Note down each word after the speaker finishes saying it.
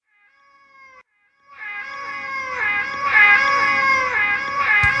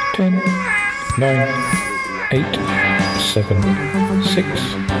10, 9, 8, 7, 6,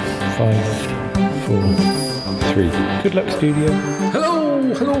 5, 4, 3. Good luck, studio. Hello. Oh,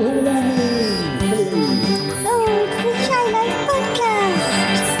 it's the Shiloh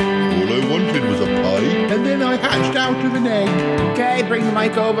Podcast. All I wanted was a pie, and then I hatched out of an egg. Okay, bring the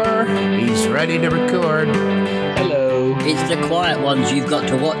mic over. He's ready to record. Hello. It's the quiet ones you've got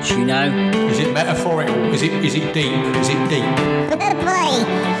to watch, you know. Is it metaphorical? Is it deep? Is it deep? Boy,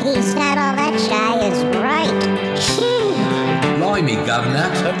 he's not all that shy is right. Blimey, Governor.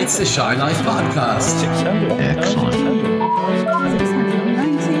 It's the Shy Life Podcast. 600. Excellent.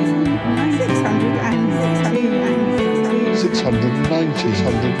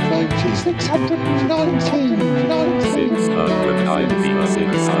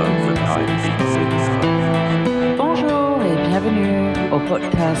 Bonjour et bienvenue au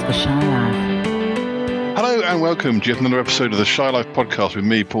podcast The Shy Life. Hello and welcome to yet another episode of the Shy Life Podcast with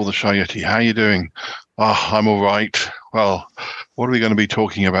me, Paul the Shy Yeti. How are you doing? I'm all right. Well, what are we going to be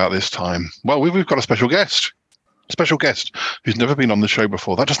talking about this time? Well, we've got a special guest who's never been on the show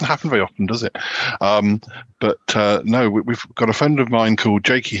before. That doesn't happen very often, does it? No, we've got a friend of mine called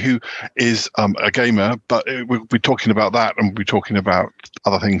Jakey who is a gamer, but we'll be talking about that and we'll be talking about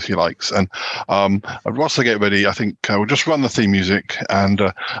other things he likes. And whilst I get ready, I think we'll just run the theme music, and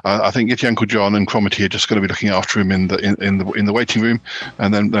I think Yeti Uncle John and Cromitty are just going to be looking after him in the waiting room,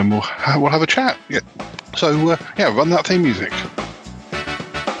 and then we'll have a chat. Yeah. So run that theme music.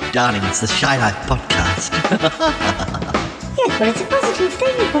 Darling, it's the Shy Life Podcast. Yes, but it's a positive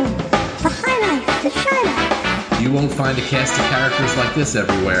thing, Paul. The High Life, the Shy Life. You won't find a cast of characters like this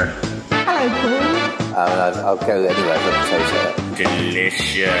everywhere. Hello, Paul. I'll go anywhere for potato.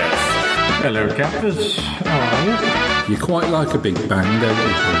 Delicious. Hello, campers. How are you? You quite like a big bang, don't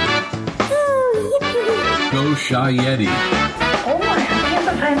you? Oh, yippee. Go Shy Yeti. Oh, he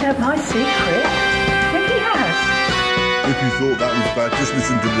hasn't found out my secret. Maybe he has. If you thought that was bad, just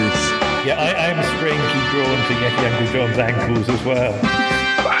listen to this. Yeah, I'm strangely drawn to Yeti Uncle John's ankles as well.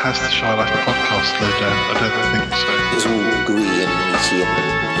 But has the Shy Life Podcast slowed down? I don't think so. It's all gooey and meaty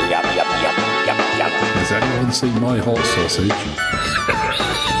and yum. Has anyone seen my hot sausage?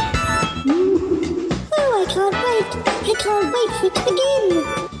 Oh, I can't wait for it to begin.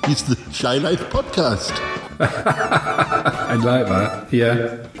 It's the Shy Life Podcast. I like that,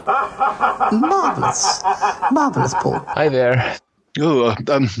 yeah. Marvellous, Paul. Hi there. Oh,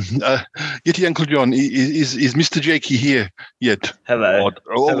 Yeti Uncle John, is Mr. Jakey here yet? Hello.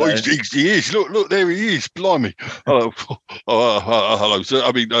 Oh, he is. Look, there he is. Blimey. Hello. Hello, sir.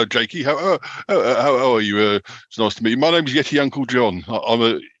 I mean, Jakey, how are you? It's nice to meet you. My name's Yeti Uncle John. I'm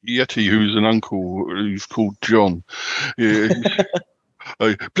a Yeti who's an uncle who's called John. Yeah.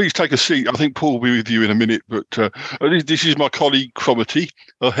 Please take a seat. I think Paul will be with you in a minute, but this is my colleague Cromitty.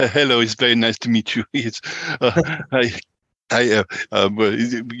 Hello, it's very nice to meet you. Yes.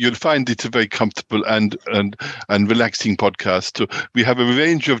 You'll find it a very comfortable and relaxing podcast. So we have a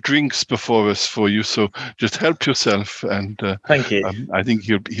range of drinks before us for you. So just help yourself. And thank you. I think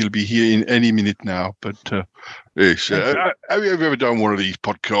he'll be here in any minute now. But yes, have you ever done one of these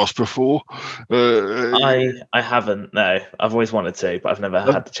podcasts before? I haven't. No, I've always wanted to, but I've never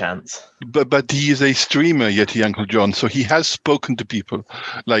had the chance. But he is a streamer, Yeti Uncle John. So he has spoken to people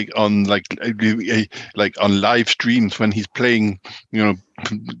on live streams when he's playing,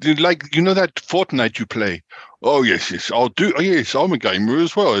 that Fortnite you play. Oh yes, I'll do. Oh, yes, I'm a gamer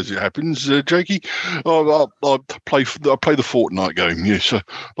as well, as it happens, Jakey. I play the Fortnite game. Yes, I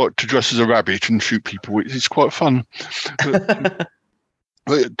like to dress as a rabbit and shoot people. It's quite fun.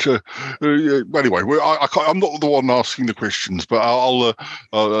 But anyway, I'm not the one asking the questions, but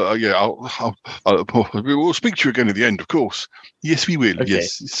we'll speak to you again at the end, of course. Yes, we will. Okay.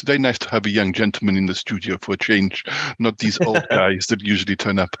 Yes, it's very nice to have a young gentleman in the studio for a change, not these old guys that usually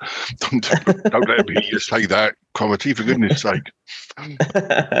turn up. Don't let me say that, Cromitty, for goodness' sake.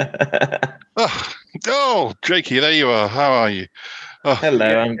 Oh, Jakey, there you are. How are you? Oh, hello,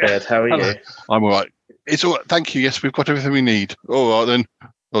 I'm good. How are you? I'm all right. It's all right. Thank you. Yes, we've got everything we need. All right, then.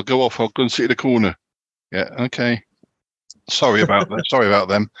 I'll go off. I'll go and sit in a corner. Yeah, okay. Sorry about that. Sorry about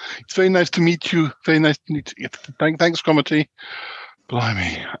them. It's very nice to meet you. Very nice to meet you. Thanks, Cromitty.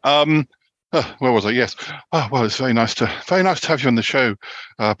 Blimey. Where was I? Yes. Oh, well, it's very nice to have you on the show.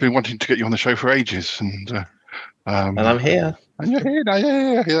 I've been wanting to get you on the show for ages, and I'm here. And you're here now.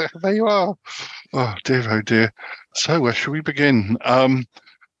 Yeah, there you are. Oh dear. So where should we begin?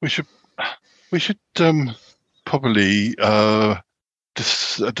 We should probably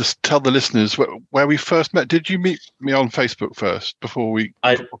just tell the listeners where we first met. Did you meet me on Facebook first before we?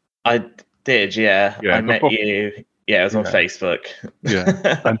 I did, yeah. I met you. Yeah, it was on Facebook.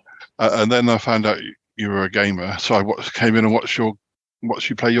 Yeah, and then I found out you were a gamer, so I came in and watched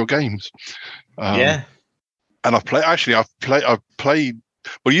you play your games. Yeah. And I've played.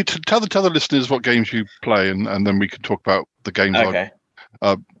 Well, you tell the listeners what games you play, and then we can talk about the games. Okay.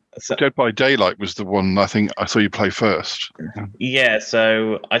 Dead by Daylight was the one I think I saw you play first. Yeah,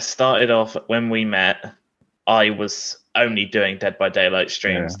 so I started off when we met. I was only doing Dead by Daylight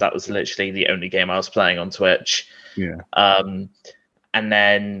streams. Yeah. That was literally the only game I was playing on Twitch. Yeah. And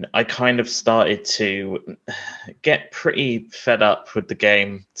then I kind of started to get pretty fed up with the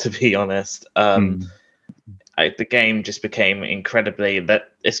game, to be honest. The game just became that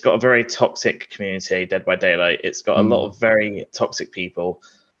it's got a very toxic community, Dead by Daylight. It's got a lot of very toxic people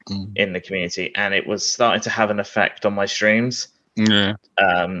in the community, and it was starting to have an effect on my streams. Yeah.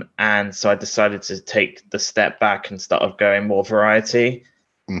 And so I decided to take the step back and start going more variety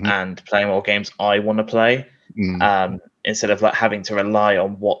and playing more games I want to play. Instead of like having to rely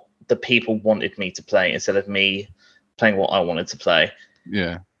on what the people wanted me to play, instead of me playing what I wanted to play.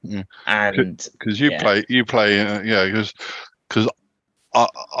 Yeah. And because you play, because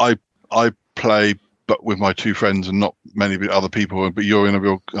I play, but with my two friends and not many other people. But you're in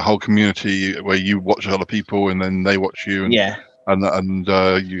a whole community where you watch other people and then they watch you. And, and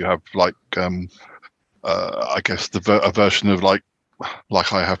you have like I guess a version of like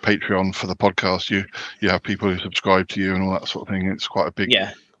I have Patreon for the podcast. You have people who subscribe to you and all that sort of thing. It's quite a big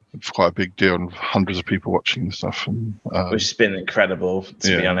It's quite a big deal, and hundreds of people watching and stuff. And, which has been incredible,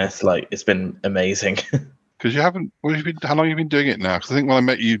 to be honest. Like, it's been amazing. Because how long have you been doing it now? Because I think when I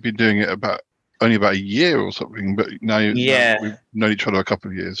met you, you'd been doing it only about a year or something. But now we've known each other a couple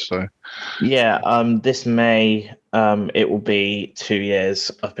of years. So this May, it will be 2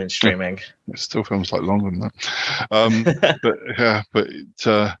 years I've been streaming. It still feels like longer than that.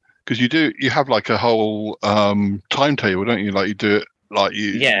 Because you have like a whole timetable, don't you? Like you do it. Like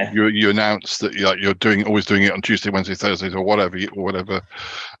you announce that you're always doing it on Tuesday, Wednesday, Thursdays, or whatever your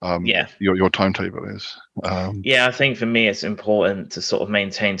timetable is. I think for me it's important to sort of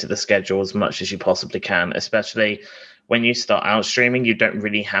maintain to the schedule as much as you possibly can, especially when you start out streaming. You don't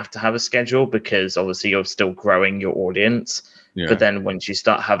really have to have a schedule because obviously you're still growing your audience. But then once you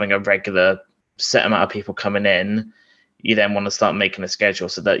start having a regular set amount of people coming in, you then want to start making a schedule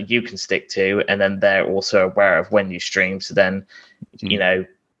so that you can stick to, and then they're also aware of when you stream. So then,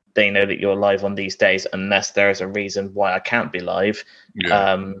 they know that you're live on these days, unless there is a reason why I can't be live.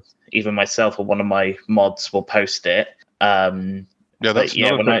 Even myself or one of my mods will post it. That's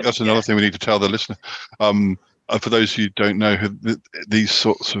another thing we need to tell the listener. For those who don't know, these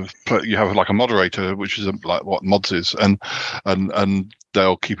sorts of, you have like a moderator, which is like what mods is, and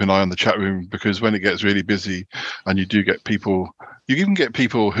they'll keep an eye on the chat room, because when it gets really busy, and you do get people, you even get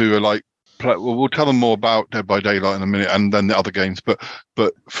people who are like, we'll tell them more about Dead by Daylight in a minute, and then the other games. But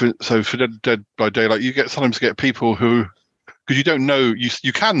for Dead by Daylight, you sometimes get people who, because you don't know,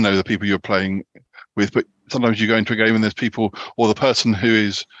 you can know the people you're playing with, but sometimes you go into a game and there's people, or the person who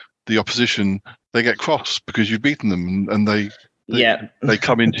is the opposition, they get cross because you've beaten them, and they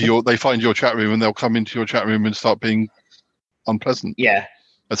come into they find your chat room, and they'll come into your chat room and start being unpleasant.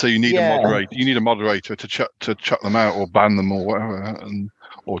 And so you need a moderator. You need a moderator to chuck them out or ban them or whatever,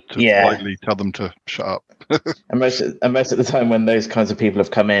 or to politely tell them to shut up. and most of the time when those kinds of people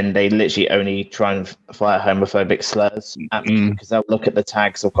have come in, they literally only try and fire homophobic slurs at me because they'll look at the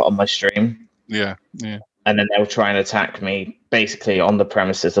tags I've got on my stream. And then they'll try and attack me basically on the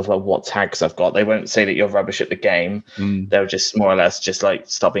premises of like what tags I've got. They won't say that you're rubbish at the game. They'll just more or less just like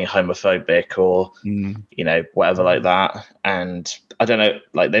start being homophobic or whatever like that. And I don't know,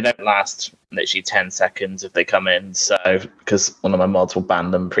 like they don't last literally 10 seconds if they come in. So because one of my mods will ban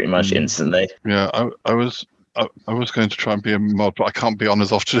them pretty much instantly. I was going to try and be a mod, but I can't be on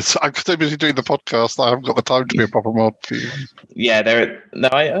as often as I'm so busy doing the podcast. I haven't got the time to be a proper mod.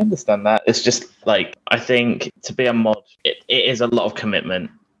 I understand that. It's just like, I think to be a mod, it is a lot of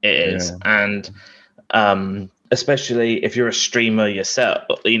commitment. It is. And especially if you're a streamer yourself,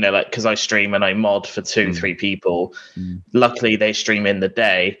 like, because I stream and I mod for 2-3 people. Luckily, they stream in the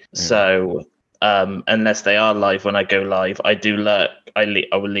day. So unless they are live when I go live, I do lurk. I'll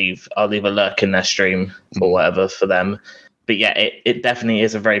leave a lurk in their stream or whatever for them. But it definitely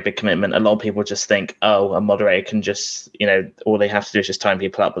is a very big commitment. A lot of people just think, a moderator can just, all they have to do is just time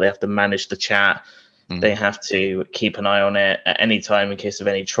people up, but they have to manage the chat. They have to keep an eye on it at any time in case of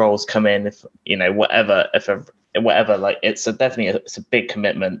any trolls come in, whatever, like it's a big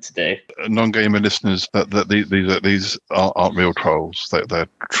commitment to do. Non-gamer listeners, that these aren't real trolls.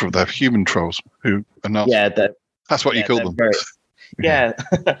 They're human trolls who are not. That's what you call them. There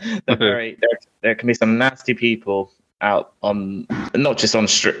can be some nasty people out on not just on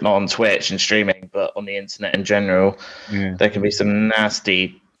Twitch and streaming, but on the internet in general. Yeah. There can be some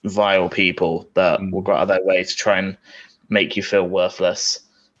nasty, vile people that will go out of their way to try and make you feel worthless.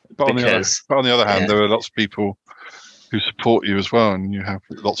 But on the other hand, there are lots of people who support you as well, and you have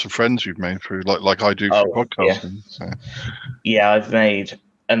lots of friends you've made through, like I do for podcasting. Yeah, I've made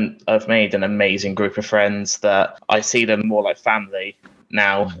an amazing group of friends that I see them more like family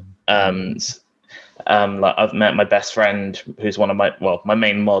now. Like I've met my best friend, who's one of my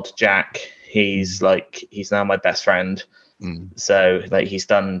main mod, Jack. He's now my best friend. So like he's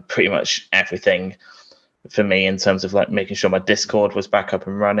done pretty much everything for me in terms of like making sure my Discord was back up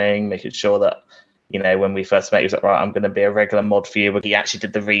and running, making sure that, you know, when we first met, he was like, right, I'm going to be a regular mod for you. He actually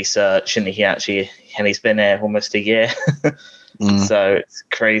did the research, and he's been here almost a year. So it's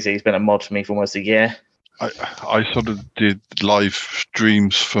crazy. He's been a mod for me for almost a year. I sort of did live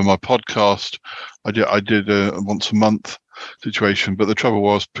streams for my podcast. I did a once a month situation, but the trouble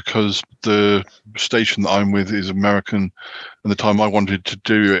was, because the station that I'm with is American, and the time I wanted to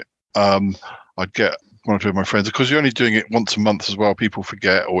do it, I'd get one or two of my friends, because you're only doing it once a month as well. People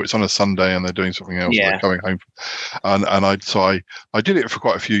forget, or it's on a Sunday and they're doing something else. They're coming home, and I did it for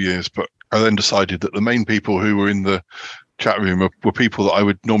quite a few years, but I then decided that the main people who were in the chat room were people that I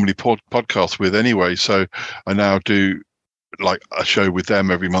would normally podcast with anyway. So I now do like a show with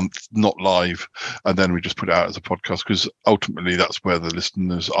them every month, not live, and then we just put it out as a podcast, because ultimately that's where the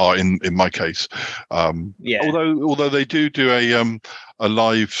listeners are. In my case, although they do a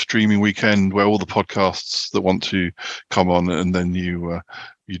live streaming weekend where all the podcasts that want to come on, and then you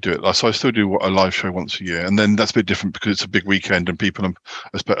do it. So I still do a live show once a year, and then that's a bit different because it's a big weekend and people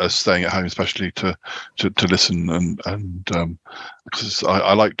are staying at home, especially to listen, and because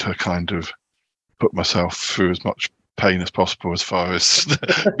I like to kind of put myself through as much pain as possible as far as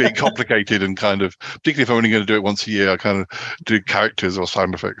being complicated, and kind of, particularly if I'm only going to do it once a year, I kind of do characters or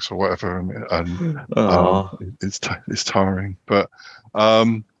sound effects or whatever, and it's tiring. But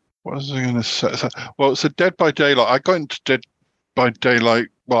what was I going to say? So Dead by Daylight, I got into Dead by Daylight.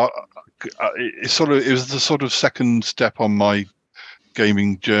 Well, it was the sort of second step on my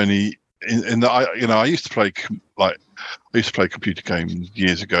gaming journey. In that I used to play computer games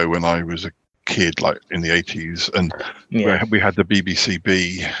years ago when I was a kid, like in the 80s, and we had the BBC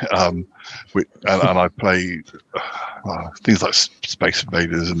and I played things like Space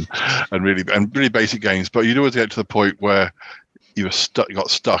Invaders and really basic games. But you'd always get to the point where you got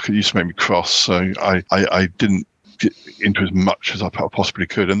stuck. It used to make me cross, so I didn't get into as much as I possibly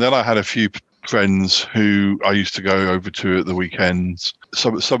could. And then I had a few friends who I used to go over to at the weekends.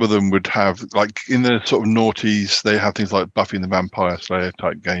 Some of them would have, like, in the sort of noughties, they have things like Buffy and the Vampire Slayer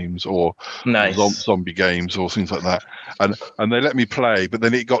type games, or zombie games, or things like that. And they let me play, but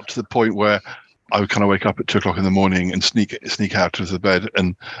then it got to the point where I would kind of wake up at 2:00 in the morning and sneak out of the bed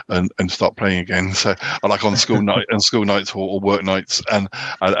and start playing again. So I like on school nights or work nights, and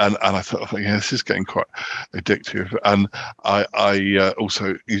I thought, yeah, this is getting quite addictive. And I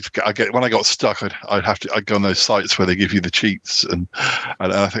also when I got stuck, I'd go on those sites where they give you the cheats, and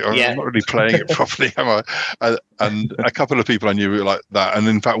I think, I'm not really playing it properly, am I? And a couple of people I knew were like that, and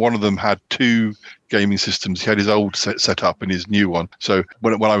in fact one of them had two gaming systems. He had his old set up and his new one. So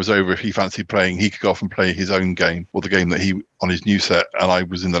when I was over, if he fancied playing, he could go off and play his own game, or the game that he on his new set, and I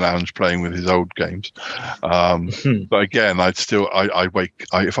was in the lounge playing with his old games. But again,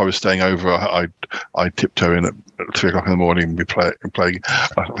 if I was staying over, I'd tiptoe in at 3:00 in the morning and be playing.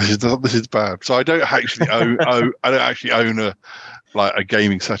 This is bad. So I don't actually own a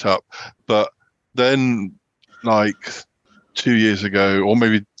gaming setup. But then, like 2 years ago, or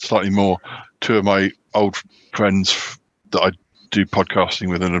maybe slightly more, two of my old friends that I do podcasting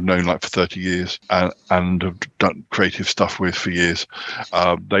with and have known like for 30 years and have done creative stuff with for years,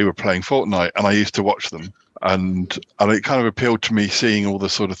 they were playing Fortnite, and I used to watch them. And it kind of appealed to me, seeing all the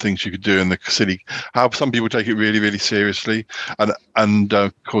sort of things you could do, and the silly, how some people take it really, really seriously. And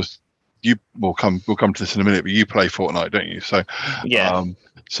of course, we'll come to this in a minute, but you play Fortnite, don't you? So yeah.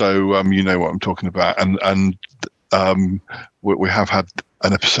 You know what I'm talking about, and we have had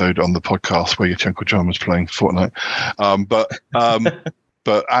an episode on the podcast where your Uncle John was playing Fortnite,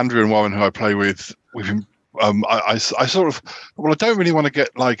 but Andrew and Warren, who I play with, I sort of, I don't really want to get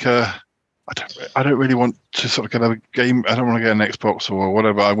like I don't really want to sort of get a game. I don't want to get an Xbox or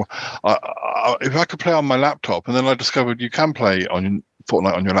whatever. If I could play on my laptop, and then I discovered you can play on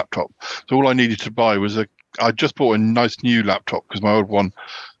Fortnite on your laptop. So all I needed to buy was I just bought a nice new laptop because my old one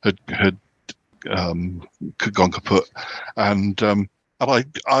had gone kaput, and I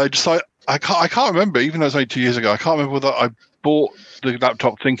decided I can't remember, even though it was only 2 years ago. I can't remember whether I bought the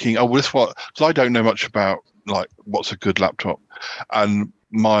laptop thinking, oh, well, this what, because I don't know much about like what's a good laptop, and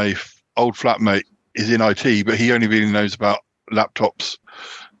my old flatmate is in IT, but he only really knows about laptops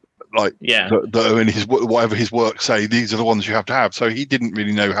like that are in his whatever his work say. These are the ones you have to have. So he didn't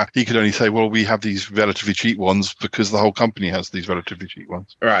really know how. He could only say, well, we have these relatively cheap ones because the whole company has these relatively cheap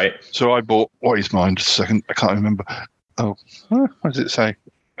ones. Right. So I bought. What is mine? Just a second. I can't remember. Oh, what does it say?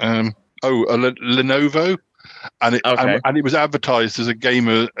 A Lenovo, and it was advertised as a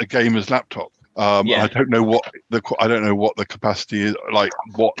gamer's laptop. I don't know what the capacity is, like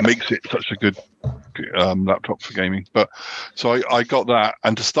what makes it such a good laptop for gaming. But so I got that,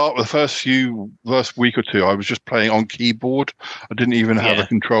 and to start with, the first week or two, I was just playing on keyboard. I didn't even have a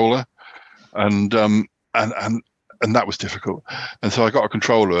controller, and that was difficult. And so I got a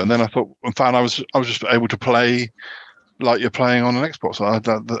controller, and then I found I was just able to play like you're playing on an Xbox,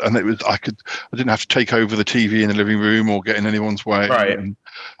 and it was I didn't have to take over the TV in the living room or get in anyone's way, right?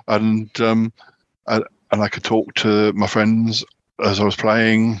 And I could talk to my friends as I was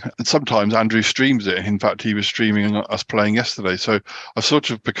playing, and sometimes Andrew streams it. In fact, he was streaming us playing yesterday. So I've sort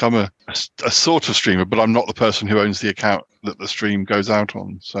of become a sort of streamer, but I'm not the person who owns the account that the stream goes out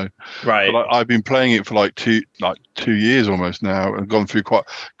on. So right, I've been playing it for like 2 years almost now, and gone through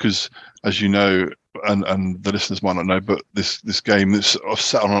because as you know. And the listeners might not know, but this game is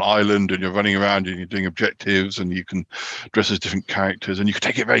set on an island, and you're running around and you're doing objectives, and you can dress as different characters, and you can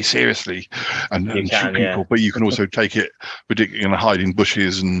take it very seriously and shoot people, but you can also take it ridiculous, hide in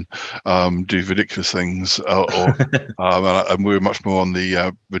bushes and do ridiculous things. And we're much more on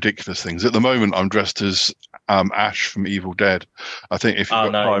the ridiculous things. At the moment, I'm dressed as Ash from Evil Dead. I think if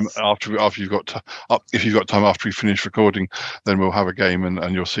you've got time after you've got time after we finish recording, then we'll have a game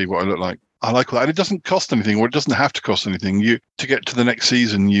and you'll see what I look like. I like that. And it doesn't cost anything, or it doesn't have to cost anything. To get to the next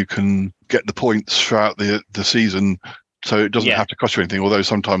season, you can get the points throughout the season, so it doesn't have to cost you anything. Although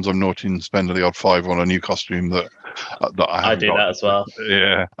sometimes I'm naughty and spend the odd $5 on a new costume that I do that as well.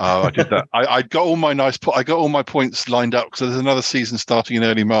 Yeah, I did that. I got all my I got all my points lined up because there's another season starting in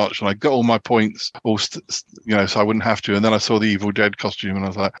early March, and I got all my points so I wouldn't have to. And then I saw the Evil Dead costume, and I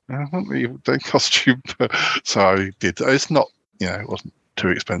was like, I want the Evil Dead costume. So I did. It's not, it wasn't too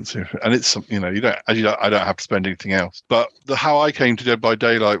expensive, and it's I don't have to spend anything else. But how I came to Dead by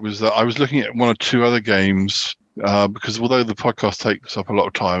Daylight was that I was looking at one or two other games because although the podcast takes up a lot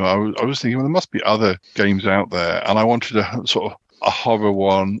of time, I was thinking, well, there must be other games out there, and I wanted a sort of a horror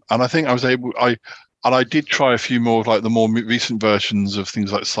one, and I think I was able. I did try a few more of like the more recent versions of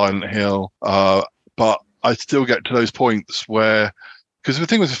things like Silent Hill, but I still get to those points where. Because the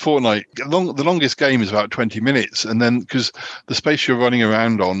thing with Fortnite, the longest game is about 20 minutes, and then because the space you're running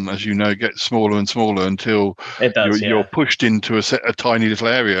around on, as you know, gets smaller and smaller until you're pushed into a tiny little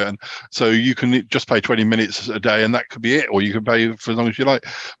area, and so you can just play 20 minutes a day, and that could be it, or you can play for as long as you like.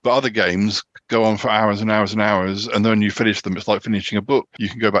 But other games go on for hours and hours and hours, and then when you finish them, it's like finishing a book. You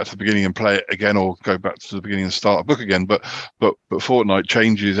can go back to the beginning and play it again, or go back to the beginning and start a book again. But Fortnite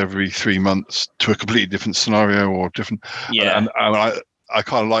changes every 3 months to a completely different scenario or different. And I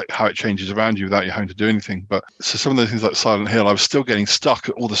kind of like how it changes around you without you having to do anything. But so some of those things like Silent Hill, I was still getting stuck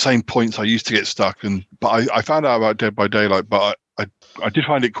at all the same points I used to get stuck. But I found out about Dead by Daylight, but I did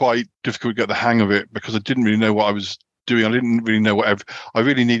find it quite difficult to get the hang of it because I didn't really know what I was doing. I didn't really know I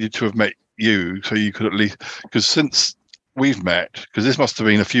really needed to have met you, so you could at least, because since we've met, because this must have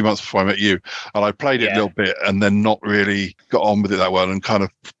been a few months before I met you, and I played it a little bit and then not really got on with it that well and kind of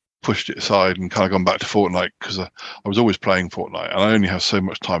pushed it aside and kind of gone back to Fortnite because I was always playing Fortnite and I only have so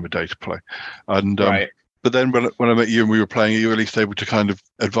much time a day to play. And but then when I met you and we were playing, you were at least able to kind of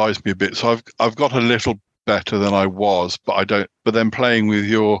advise me a bit. So I've got a little better than I was, but then playing with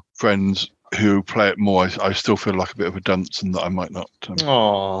your friends who play it more, I still feel like a bit of a dunce and that I might not.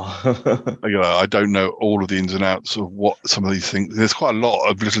 I don't know all of the ins and outs of what some of these things. There's quite a lot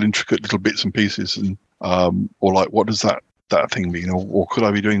of little intricate little bits and pieces, and or like what does that thing mean, or could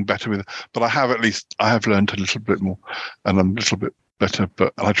I be doing better with it? But I have learned a little bit more, and I'm a little bit better.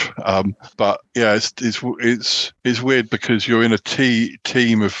 But yeah, it's weird because you're in a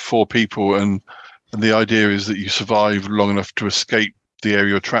team of 4 people, and the idea is that you survive long enough to escape the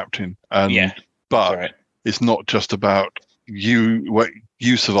area you're trapped in. And but it's not just about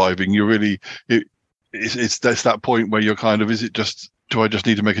you surviving. You're really it's that point where you're kind of, is it just, do I just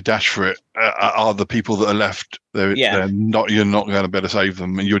need to make a dash for it? Are the people that are left there? You're not going to better save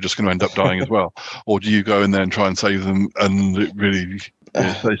them, and you're just going to end up dying as well. Or do you go in there and try and save them? And it really,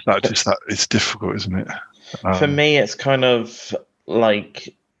 it's difficult, isn't it? For me, it's kind of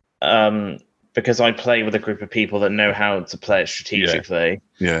like because I play with a group of people that know how to play it strategically.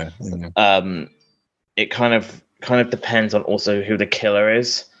 It kind of depends on also who the killer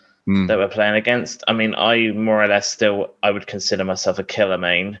is. that we're playing against. I mean, I more or less I would consider myself a killer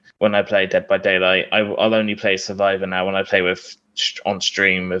main when I play Dead by Daylight. I'll only play Survivor now when I play on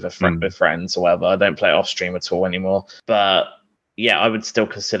stream with with friends or whatever. I don't play off stream at all anymore. But yeah, I would still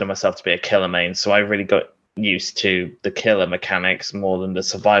consider myself to be a killer main. So I really got used to the killer mechanics more than the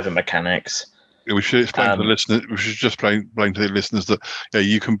survivor mechanics. Yeah, we should explain to the listeners. We should just explain to the listeners that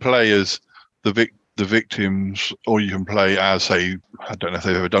you can play as the victims, or you can play as, say, I don't know if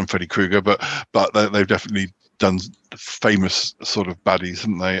they've ever done Freddy Krueger, but they've definitely done famous sort of baddies,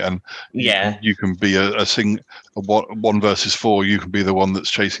 haven't they? And you can be a 1 versus 4. You can be the one that's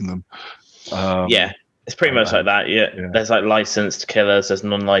chasing them. It's pretty much like that. Yeah, there's like licensed killers, there's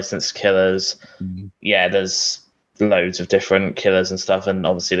non-licensed killers. Yeah, there's loads of different killers and stuff, and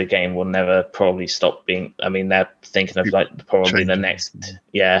obviously the game will never probably stop being. I mean, they're thinking of like probably the next.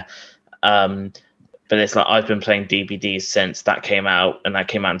 But it's like I've been playing DBDs since that came out, and that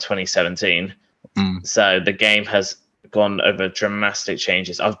came out in 2017. So the game has gone over dramatic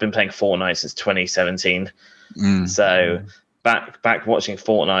changes. I've been playing Fortnite since 2017. So back watching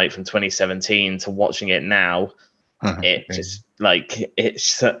Fortnite from 2017 to watching it now, just like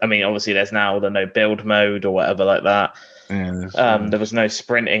it's. I mean, obviously there's now the no build mode or whatever like that. There was no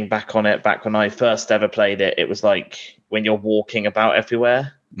sprinting back on it. Back when I first ever played it, it was like when you're walking about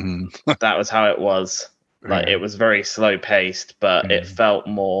everywhere. That was how it was. Like it was very slow paced, but it felt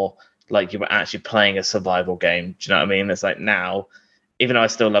more like you were actually playing a survival game. Do you know what I mean? It's like now, even though I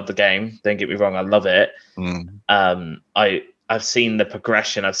still love the game, don't get me wrong, I love it. I've seen the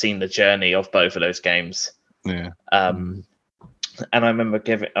progression, I've seen the journey of both of those games. And I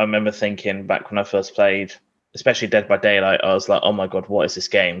remember thinking back when I first played, especially Dead by Daylight, I was like, oh my god, what is this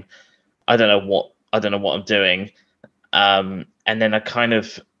game? I don't know what I'm doing. And then I kind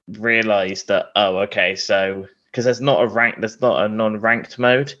of realized that, so because there's not a non-ranked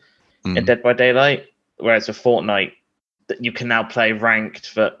mode in Dead by Daylight, whereas with Fortnite that you can now play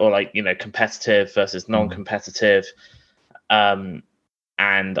ranked competitive versus non-competitive. And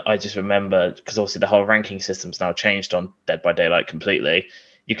I just remember, because obviously the whole ranking system's now changed on Dead by Daylight completely.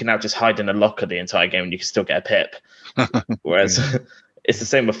 You can now just hide in a locker the entire game and you can still get a pip. Whereas it's the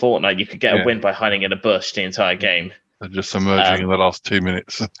same with Fortnite. You could get a win by hiding in a bush the entire game. They're just emerging in the last 2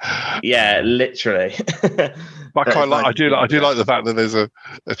 minutes. Yeah, literally. But I do like the fact that there's a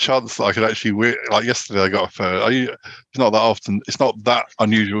chance that I could actually win. Like yesterday, I got a first. It's not that often. It's not that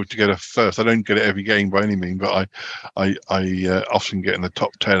unusual to get a first. I don't get it every game by any means, but I often get in the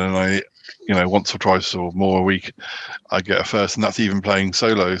top 10, and once or twice or more a week, I get a first, and that's even playing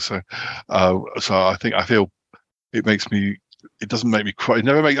solo. So I feel it makes me. It doesn't make me cry. I've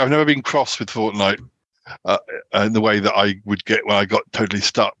never been cross with Fortnite. In the way that I would get when I got totally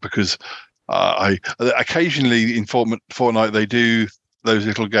stuck, because I occasionally in Fortnite they do those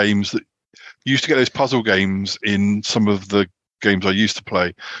little games that used to get those puzzle games in some of the games I used to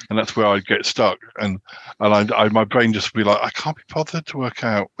play, and that's where I'd get stuck, and my brain just would be like, I can't be bothered to work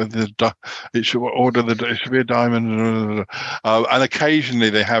out whether it should be a diamond, and occasionally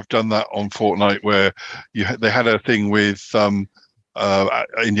they have done that on Fortnite where they had a thing with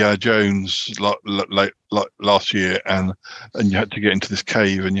Indiana Jones last year, and you had to get into this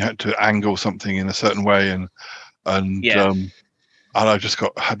cave and you had to angle something in a certain way, and I just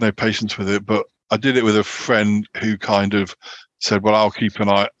had no patience with it. But I did it with a friend who kind of said, "Well, I'll keep an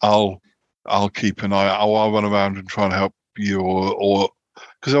eye. I'll run around and try and help you, or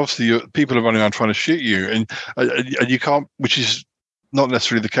because obviously people are running around trying to shoot you, and you can't, which is not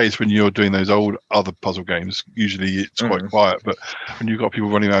necessarily the case when you're doing those old other puzzle games. Usually it's quite quiet, but when you've got people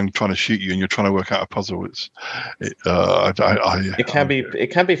running around trying to shoot you and you're trying to work out a puzzle, it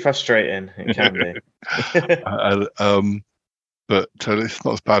can be frustrating. It can be. But it's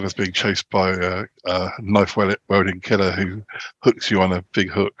not as bad as being chased by a knife wielding killer who hooks you on a big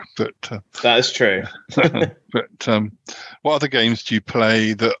hook. But that is true. But what other games do you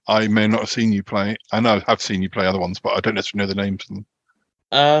play that I may not have seen you play? I know I've seen you play other ones, but I don't necessarily know the names of them.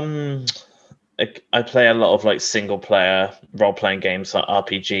 I play a lot of like single player role playing games like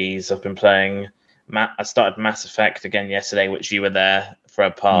RPGs. I've been playing. I started Mass Effect again yesterday, which you were there for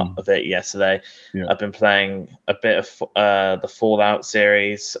a part of it yesterday. Yeah. I've been playing a bit of the Fallout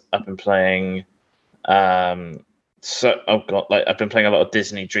series. I've been playing. I've been playing a lot of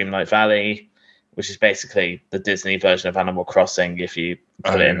Disney Dreamlight Valley, which is basically the Disney version of Animal Crossing, if you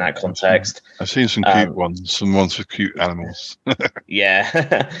put it in that context. I've seen some cute ones, some ones with cute animals.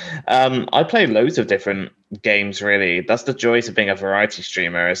 Yeah. I play loads of different games, really. That's the joys of being a variety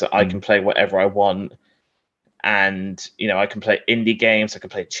streamer, is that I can play whatever I want. And, I can play indie games, I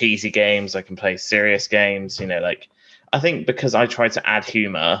can play cheesy games, I can play serious games, I think because I try to add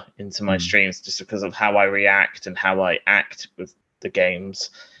humor into my streams, just because of how I react and how I act with the games.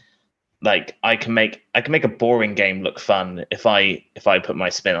 Like I can make a boring game look fun if I put my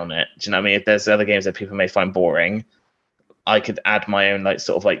spin on it. Do you know what I mean? If there's other games that people may find boring, I could add my own like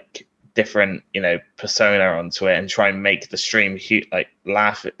sort of like different, you know, persona onto it and try and make the stream like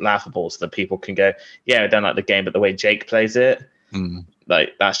laughable, so that people can go, yeah, I don't like the game, but the way Jake plays it,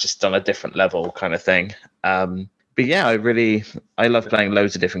 like that's just on a different level kind of thing. But yeah, I love playing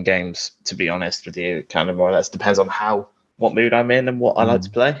loads of different games, to be honest with you. Kind of more or less depends on what mood I'm in and what I like to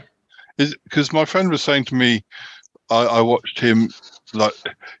play. Is because my friend was saying to me, I watched him, like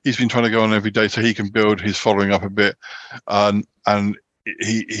he's been trying to go on every day so he can build his following up a bit, and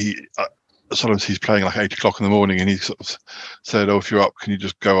he sometimes he's playing like 8 o'clock in the morning, and he sort of said, "Oh, if you're up, can you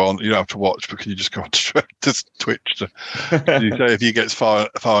just go on? You don't have to watch, but can you just go on to Twitch?" So if he gets far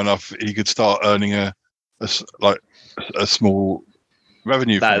enough, he could start earning a small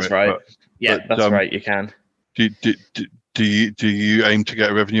revenue. That from is it. right. That's right. You can. Do you aim to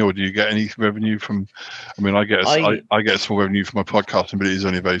get a revenue, or do you get any revenue from? I mean, I get a small revenue from my podcasting, but it is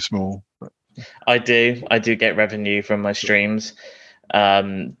only very small. I do get revenue from my streams.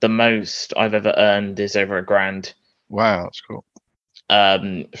 The most I've ever earned is over $1,000. Wow, that's cool.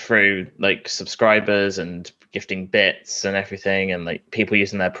 Through like subscribers and gifting bits and everything, and like people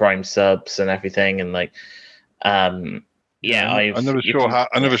using their Prime subs and everything, and like, I'm never sure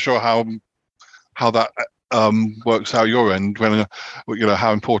how that works out your end, when you know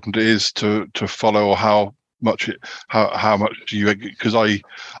how important it is to follow, or how much do you, because I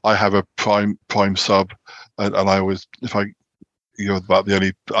have a prime sub, and I always, if I, you're about the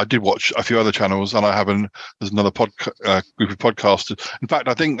only, I did watch a few other channels, and I have there's another group of podcasters. In fact,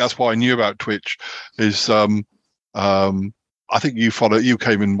 I think that's why I knew about Twitch is I think you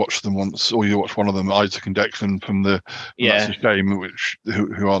came and watched them once, or you watched one of them, Isaac and Declan from the That's a Shame,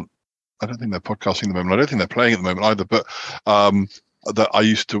 who aren't, I don't think they're podcasting at the moment. I don't think they're playing at the moment either. But that I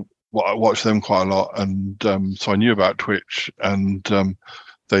used to watch them quite a lot, and so I knew about Twitch, and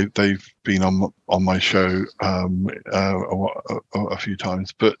they've been on my show a few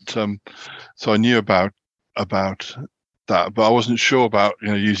times. But so I knew about that, but I wasn't sure about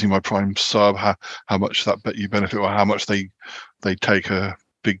using my Prime sub, how much that you benefit, or how much they take a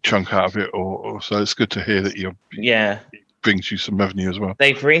big chunk out of it, or so. It's good to hear that you're brings you some revenue as well.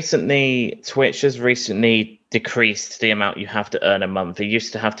 Twitch has recently decreased the amount you have to earn a month. It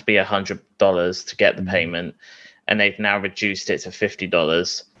used to have to be $100 to get the payment, and they've now reduced it to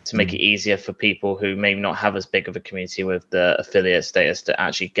 $50 to make it easier for people who may not have as big of a community with the affiliate status to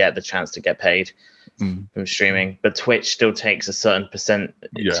actually get the chance to get paid from streaming. But Twitch still takes a certain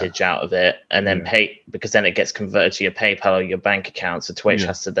percentage out of it, and then pay, because then it gets converted to your PayPal or your bank account. So Twitch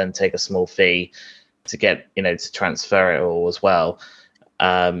has to then take a small fee to get to transfer it all as well,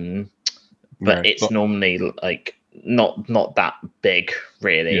 but it's normally like not that big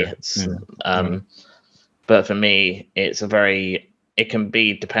really. But for me, it can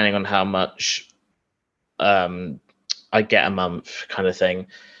be depending on how much I get a month kind of thing.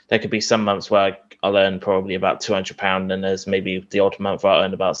 There could be some months where I'll earn probably about £200, and there's maybe the odd month where I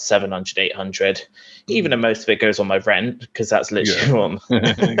earn about 700, 800. Even though most of it goes on my rent, because that's literally what.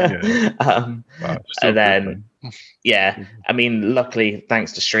 And then, I mean, luckily,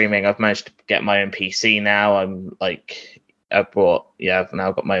 thanks to streaming, I've managed to get my own PC now. I've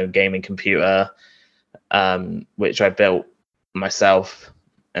now got my own gaming computer, which I built myself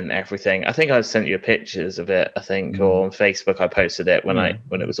and everything. I think I sent you pictures of it, or on Facebook I posted it when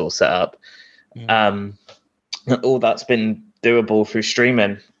it was all set up. All that's been doable through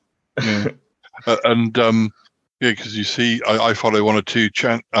streaming. Because you see, I follow one or two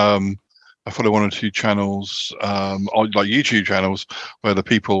channels, like YouTube channels, where the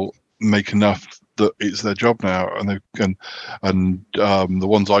people make enough that it's their job now, and the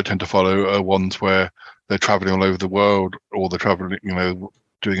ones I tend to follow are ones where they're traveling all over the world, or they're traveling,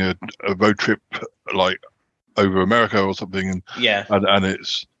 doing a road trip like over America or something, and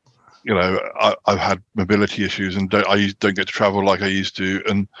it's I've had mobility issues, and I don't get to travel like I used to,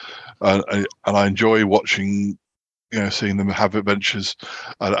 and I enjoy watching, seeing them have adventures,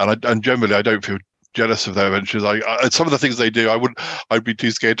 and generally I don't feel jealous of their adventures. Some of the things they do, I'd be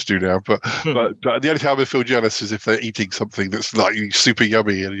too scared to do now. But the only time I feel jealous is if they're eating something that's like super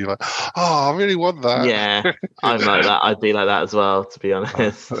yummy, and you're like, oh, I really want that. Yeah, I'm like that. I'd be like that as well, to be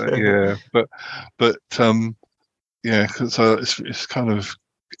honest. So it's kind of,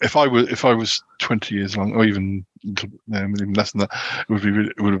 if I was 20 years long, or even less than that,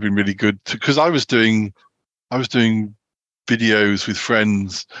 it would have been really good, because I was doing videos with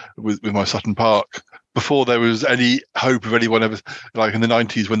friends with my Sutton Park before there was any hope of anyone ever, like in the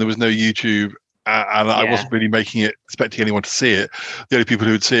 90s when there was no YouTube. And I wasn't really making it, expecting anyone to see it. The only people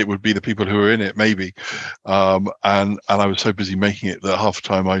who would see it would be the people who were in it, maybe. And I was so busy making it that half the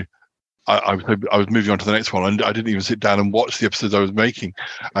time I was moving on to the next one, and I didn't even sit down and watch the episodes I was making.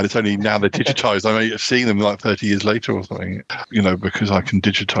 And it's only now they're digitized. I may have seen them like 30 years later or something. Because I can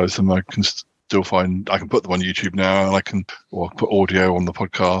digitize them, I can still I can put them on YouTube now, and I can put audio on the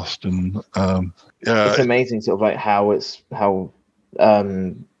podcast. And it's amazing, sort of like how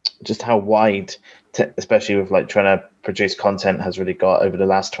just how wide, especially with like trying to produce content, has really got over the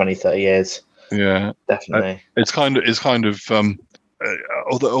last 20-30 years. Yeah, definitely. It's kind of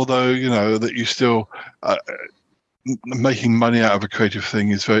although that you still making money out of a creative thing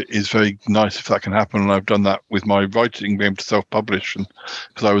is very nice if that can happen. And I've done that with my writing, being able to self-publish, and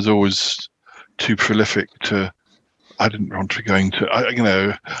because I was always too prolific I didn't want to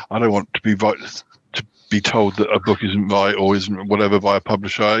I don't want to be told that a book isn't right or isn't whatever by a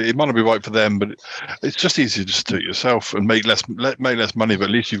publisher. It might not be right for them, but it's just easier just to do it yourself and make less money, but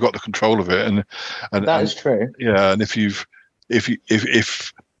at least you've got the control of it. And that is true. Yeah, and if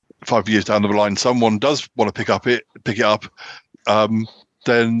 5 years down the line someone does want to pick it up,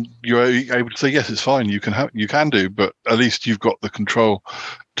 then you're able to say yes, it's fine. You can do, but at least you've got the control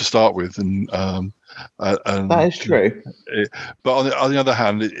to start with. And that is true. But on the other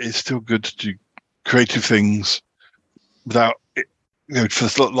hand, it's still good to do creative things without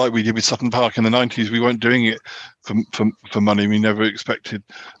like we did with Sutton Park in the 90s. We weren't doing it for money. We never expected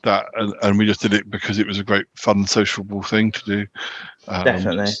that, and we just did it because it was a great fun sociable thing to do.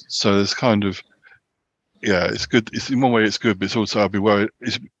 Definitely. So there's kind of it's good. It's in one way it's good, but it's also I'd be worried.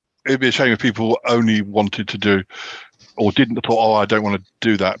 It'd be a shame if people only wanted to do or didn't thought, I don't want to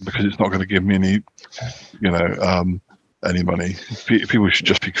do that because it's not going to give me any any money. People should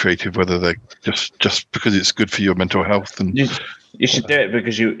just be creative, whether they just because it's good for your mental health. And you should do it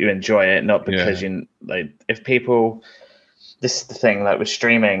because you enjoy it, not because if people. This is the thing, like with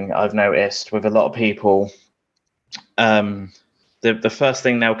streaming, I've noticed with a lot of people, the first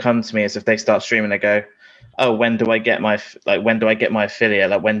thing they'll come to me is if they start streaming, they go, "Oh, when do I get my affiliate? Like, when do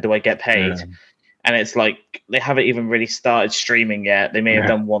I get paid?" Yeah. And it's like they haven't even really started streaming yet. They may have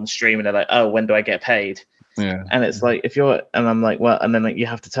done one stream and they're like, "Oh, when do I get paid?" Yeah. And it's like and I'm like, well, and then you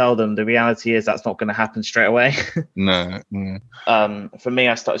have to tell them the reality is that's not going to happen straight away. No. For me,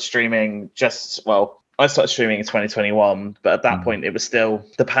 I started streaming I started streaming in 2021, but at that point, it was still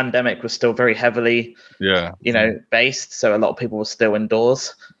the pandemic was still very heavily, based. So a lot of people were still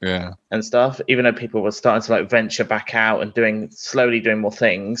indoors, and stuff. Even though people were starting to like venture back out and slowly doing more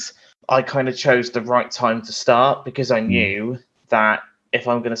things, I kind of chose the right time to start because I knew that if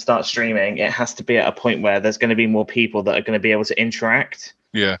I'm going to start streaming, it has to be at a point where there's going to be more people that are going to be able to interact.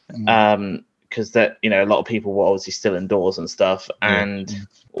 Yeah. Because a lot of people were obviously still indoors and stuff, and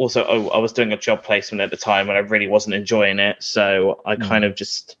also I was doing a job placement at the time and I really wasn't enjoying it, so I kind of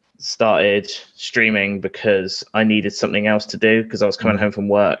just started streaming because I needed something else to do because I was coming home from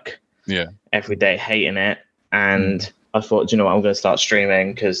work every day hating it, and I thought, I'm going to start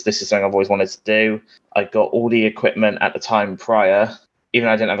streaming because this is something I've always wanted to do. I got all the equipment at the time prior, even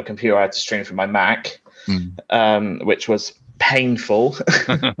though I didn't have a computer, I had to stream from my Mac, which was painful,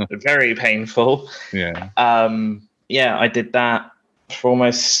 very painful. Yeah. I did that for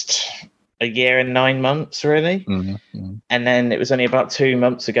almost a year and 9 months, really. And then it was only about 2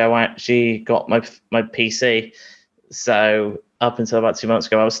 months ago I actually got my PC. So up until about 2 months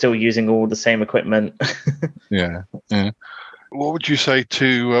ago, I was still using all the same equipment. Yeah. What would you say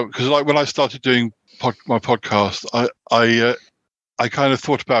to? Because like when I started doing my podcast, I kind of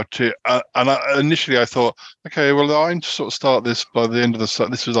thought about it, and initially I thought, okay, well, I need to sort of start this by the end of this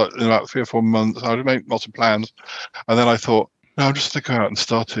was like in about 3 or 4 months. I would make lots of plans, and then I thought, no, I'm just going to go out and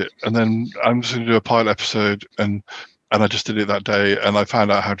start it, and then I'm just going to do a pilot episode, and I just did it that day, and I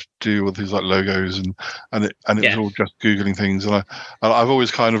found out how to do all these like logos, and it was all just Googling things, and I've always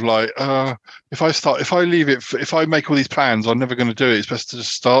kind of like, if I make all these plans, I'm never going to do it. It's best to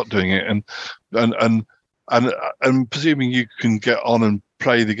just start doing it, and presuming you can get on and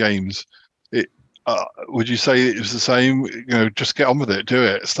play the games, would you say it was the same? Just get on with it, do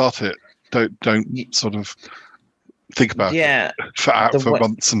it, start it. Don't sort of think about it for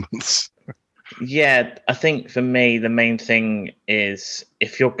months and months. Yeah, I think for me, the main thing is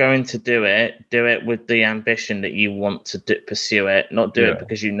if you're going to do it with the ambition that you want to pursue it, not do it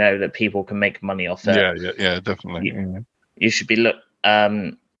because you know that people can make money off it. Yeah, definitely. You should be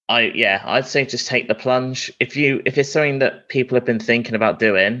I'd say just take the plunge. If it's something that people have been thinking about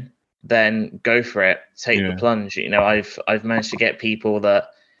doing, then go for it. Take the plunge. I've managed to get people that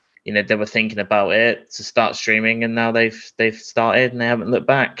they were thinking about it to start streaming, and now they've started and they haven't looked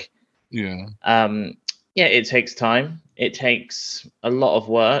back. Yeah. It takes time. It takes a lot of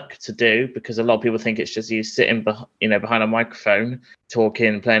work to do, because a lot of people think it's just you sitting behind a microphone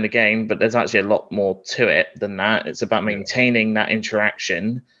talking, playing a game, but there's actually a lot more to it than that. It's about maintaining that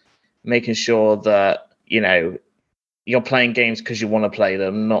interaction, making sure that you're playing games because you want to play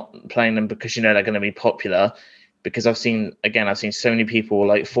them, not playing them because they're going to be popular. Because I've seen so many people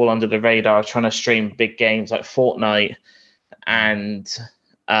like fall under the radar trying to stream big games like Fortnite and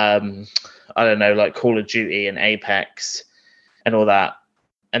I don't know, like Call of Duty and Apex and all that,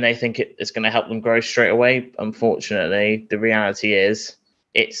 and they think it's going to help them grow straight away. Unfortunately, the reality is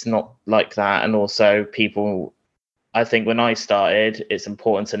it's not like that. And also, I think when I started, it's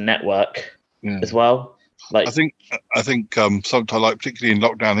important to network as well. Like I think sometimes, like particularly in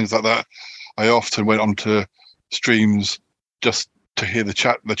lockdown, things like that, I often went onto streams just to hear the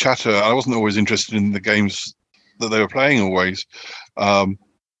chatter. I wasn't always interested in the games that they were playing always.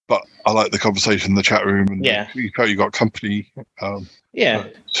 But I like the conversation in the chat room, and you got company.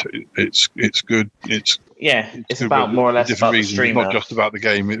 It's good. It's good about more or less about the streamer. It's not just about the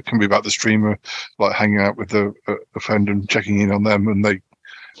game. It can be about the streamer, like hanging out with a friend and checking in on them, and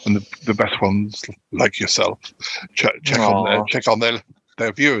the best ones like yourself check on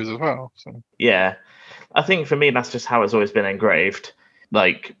their viewers as well. So. Yeah, I think for me that's just how it's always been engraved.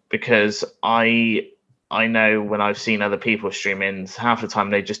 Like, because I know when I've seen other people streaming, half the time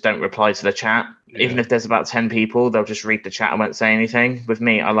they just don't reply to the chat. Yeah. Even if there's about 10 people, they'll just read the chat and won't say anything. With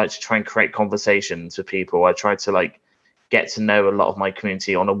me, I like to try and create conversations with people. I try to get to know a lot of my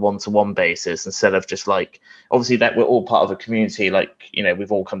community on a one-to-one basis, instead of just obviously that we're all part of a community,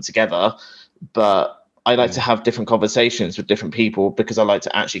 we've all come together, but I like to have different conversations with different people, because I like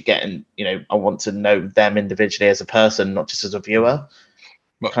to actually get in, I want to know them individually as a person, not just as a viewer,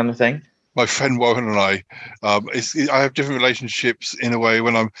 kind of thing. My friend Warren and I have different relationships in a way.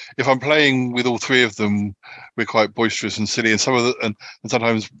 If I'm playing with all three of them, we're quite boisterous and silly, and and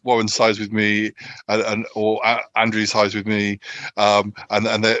sometimes Warren sides with me, or Andrew sides with me, and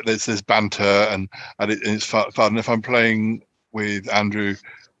there's this banter and it's fun. If I'm playing with Andrew,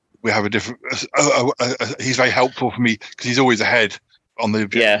 we have a different. He's very helpful for me because he's always ahead on the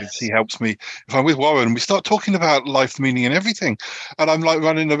objectives. Yes. He helps me. If I'm with Warren, we start talking about life, meaning, and everything, and I'm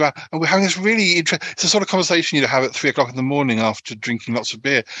running about, and we're having this really interesting. It's the sort of conversation you'd have at 3:00 in the morning after drinking lots of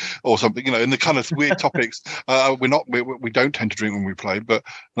beer or something, in the kind of weird topics. We don't tend to drink when we play, but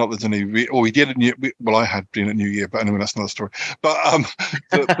not there's any. We did at I had been at New Year, but anyway, that's another story. But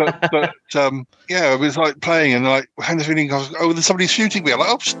it was like playing, and we're having this feeling. There's somebody shooting me. I'm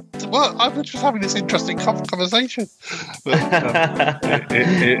like, what? I'm just having this interesting conversation. But,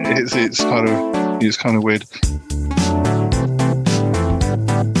 it's kind of weird.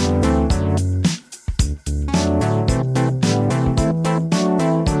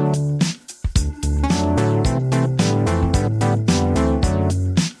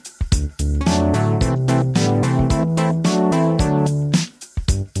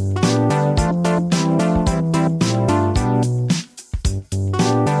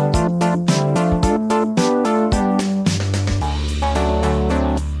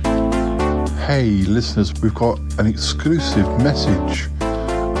 Listeners, we've got an exclusive message.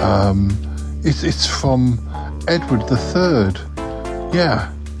 It's from Edward III. Yeah,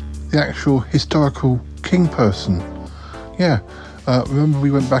 the actual historical king person. Yeah, remember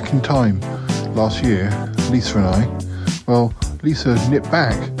we went back in time last year, Lisa and I. Well, Lisa nipped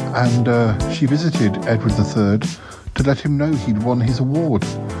back and she visited Edward III to let him know he'd won his award.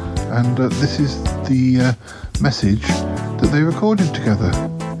 And this is the message that they recorded together.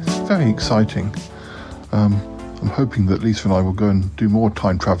 It's very exciting. I'm hoping that Lisa and I will go and do more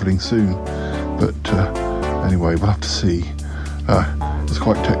time travelling soon, but anyway, we'll have to see. It's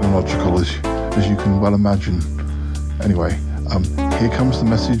quite technological, as you can well imagine. Anyway, here comes the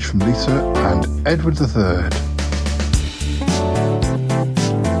message from Lisa and Edward III.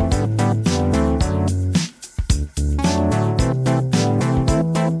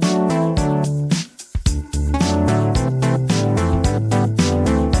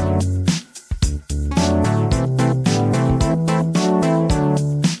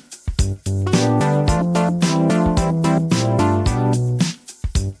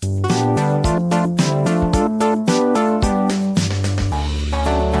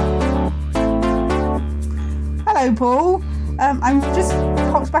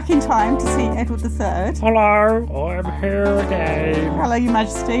 Back in time to see Edward III. Hello, I'm here again. Hello, Your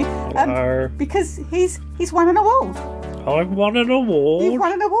Majesty. Hello. Because he's won an award. I've won an award? You've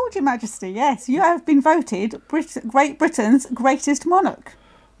won an award, Your Majesty, yes. You have been voted Great Britain's greatest monarch.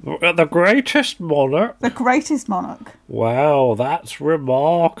 The greatest monarch? The greatest monarch. Wow, that's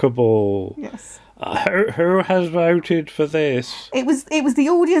remarkable. Yes. Who has voted for this? It was the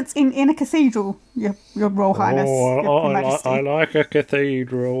audience in a cathedral, Your Royal Highness. Your Majesty. I like a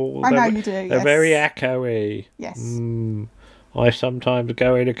cathedral. I know you do, They're yes. very echoey. Yes. I sometimes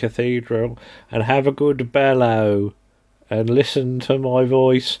go in a cathedral and have a good bellow and listen to my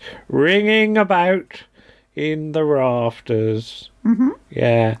voice ringing about in the rafters. Mm-hmm.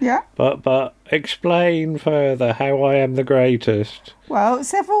 Yeah. Yeah. But explain further how I am the greatest. Well,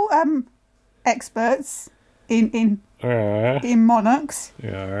 several experts in monarchs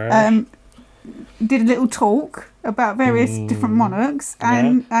did a little talk about various different monarchs,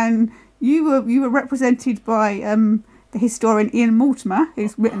 and you were represented by the historian Ian Mortimer,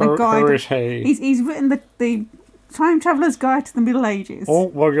 who's written a guide. Who is he? He's written the Time Traveller's Guide to the Middle Ages. Oh,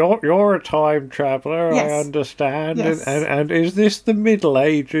 well, you're a time traveller, Yes. I understand. Yes. And is this the Middle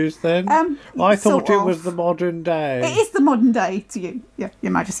Ages then? I thought it was the modern day. It is the modern day to you,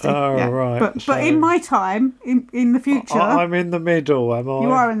 Your Majesty. Oh, yeah. right. But in my time, in the future... I'm in the middle, am I?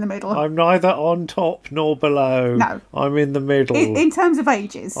 You are in the middle. I'm neither on top nor below. No. I'm in the middle. In terms of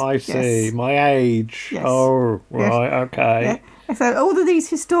ages. I see. Yes. My age. Yes. Oh, Yes. right, okay. Yeah. So all of these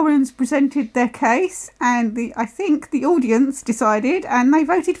historians presented their case, and I think the audience decided, and they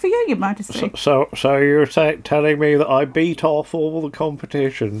voted for you, Your Majesty. So you're telling me that I beat off all the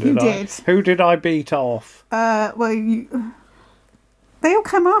competition, did I? did. Who did I beat off? Well, they all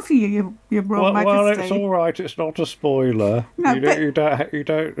come after you, Your Royal Majesty. Well, it's all right. It's not a spoiler. No, you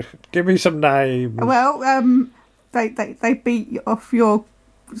don't. Give me some names. Well, they beat off your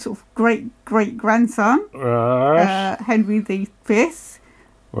sort of great grandson, Right. Henry V,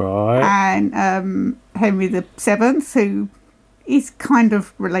 Right. and Henry VII, who is kind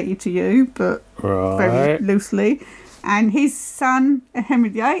of related to you, but very loosely, and his son Henry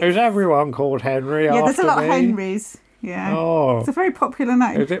VIII. Is everyone called Henry? Yeah, there's a lot after of me? Henrys. Yeah. Oh. It's a very popular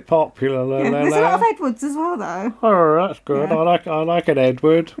name. Is it popular? Yeah, there's a lot of Edwards as well, though. Oh, that's good. Yeah. I like an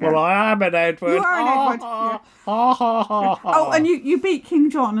Edward. Yeah. Well, I am an Edward. You are an Edward. Yeah. Oh, and you beat King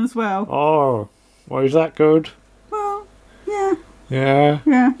John as well. Oh, well, is that good? Well, yeah.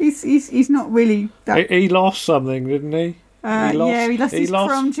 Yeah. He's not really that. He lost something, didn't he? He lost his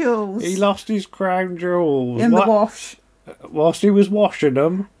crown jewels. He lost his crown jewels. In the wash. Whilst he was washing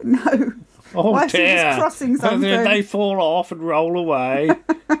them? No. Oh, Whilst he was dear. crossing something. They fall off and roll away.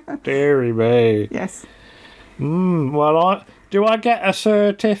 Deary me. Yes. Well, do I get a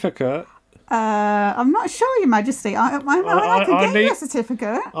certificate? I'm not sure, Your Majesty. I could get you a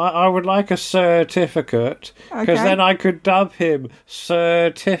certificate. I would like a certificate, because Okay. then I could dub him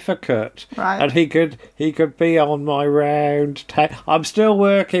Certificate, Right. and he could be on my round table. I'm still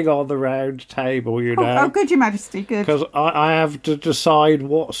working on the round table, you know. Oh, good, Your Majesty, good. Because I have to decide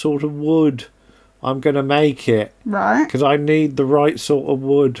what sort of wood I'm going to make it. Right. Because I need the right sort of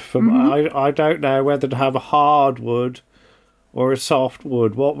wood. I don't know whether to have a hard wood or a soft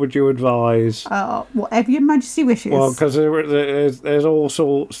wood. What would you advise? Whatever Your Majesty wishes. Well, because there's all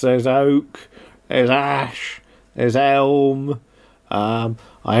sorts. There's oak, there's ash, there's elm. I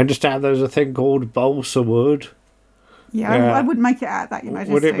understand there's a thing called balsa wood. Yeah, I wouldn't make it out of that, Your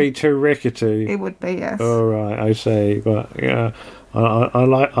Majesty. Would it be too rickety? It would be, yes. All right, I see. But yeah, I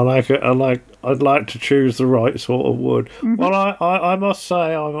like it. I'd like to choose the right sort of wood. Mm-hmm. Well, I must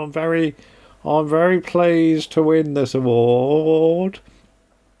say I'm very pleased to win this award.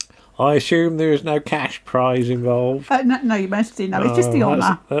 I assume there is no cash prize involved. No, Your Majesty, no. It's just the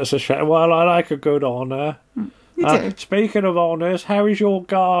honour. That's a shame. Well, I like a good honour. You do. Speaking of honours, how is your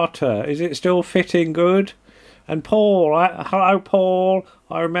garter? Is it still fitting good? And Paul, hello Paul,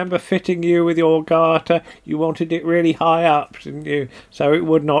 I remember fitting you with your garter. You wanted it really high up, didn't you? So it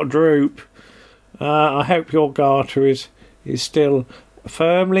would not droop. I hope your garter is still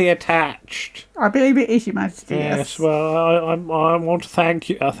firmly attached. I believe it is, Your Majesty, yes. Yes, well, I want to thank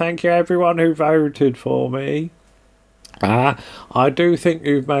you. Thank you everyone who voted for me. I do think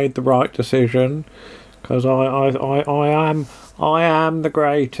you've made the right decision, because I am the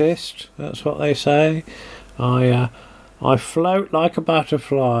greatest. That's what they say. I float like a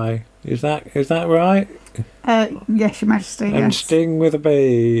butterfly. Is that right? Yes, Your Majesty, yes. And sting with a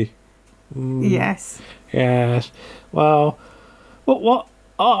bee. Yes. Yes. Well, what?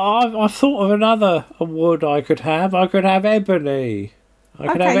 I thought of another wood I could have. I could have ebony. I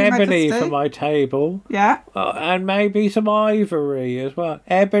could have Your ebony Majesty. for my table. Yeah. And maybe some ivory as well.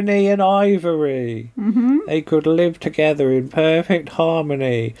 Ebony and ivory. Mm-hmm. They could live together in perfect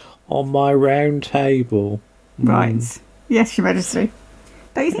harmony on my round table. Right. Yes, Your Majesty.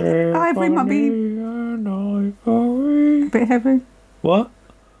 Don't you think ivory might be And ivory. a bit heavy? What?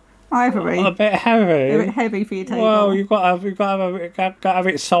 Ivory. A bit heavy. A bit heavy for your table. Well, you've got to have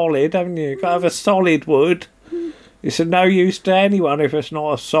it solid, haven't you? You've got to have a solid wood. It's of no use to anyone if it's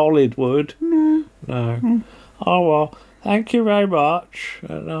not a solid wood. No. Oh, well, thank you very much.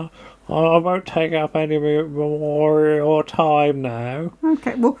 And, I won't take up any more of your time now.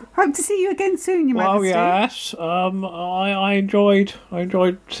 Okay, well, hope to see you again soon, Your Majesty. Well, yes. I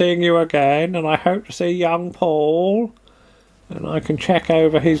enjoyed seeing you again, and I hope to see young Paul. And I can check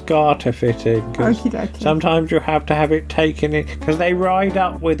over his garter fitting. Okie dokie. Sometimes you have to have it taken in because they ride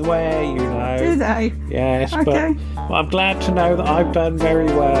up with wear, you know. Do they? Yes, okay. But I'm glad to know that I've done very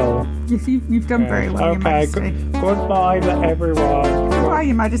well. Yes, you've done very well, Your Majesty. Goodbye, everyone. Goodbye,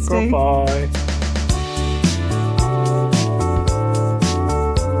 Your Majesty. Goodbye.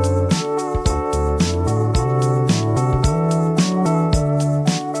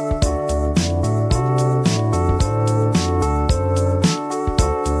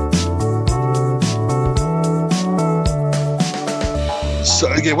 So,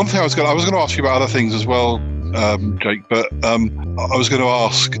 yeah, one thing I was going to ask you about other things as well, Jake, but I was going to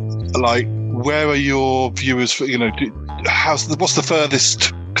ask, like, where are your viewers? For, what's the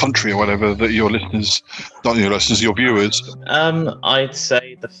furthest country or whatever that your listeners, not your listeners, your viewers? I'd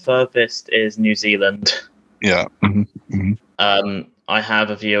say the furthest is New Zealand. Yeah. Mm-hmm. Mm-hmm. I have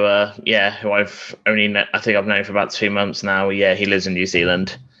a viewer, who I've I think I've known for about 2 months now. Yeah, he lives in New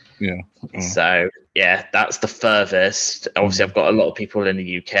Zealand. Yeah. So that's the furthest. Obviously, I've got a lot of people in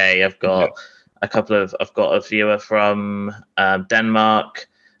the UK. I've got I've got a viewer from Denmark.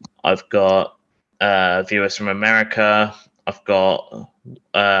 I've got viewers from America. I've got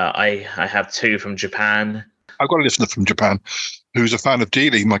I have 2 from Japan. I've got a listener from Japan who's a fan of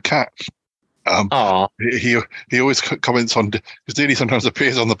Dealey, my cat. He always comments on, because Dealey sometimes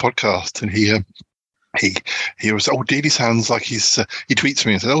appears on the podcast, and he was, Dealey sounds like he tweets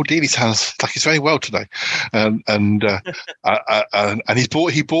me and says, Dealey sounds like he's very well today, and he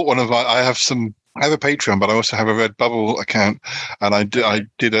bought one of I have a Patreon, but I also have a Redbubble account, and I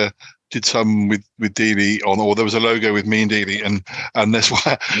did some with Dealey or there was a logo with me and Dealey, and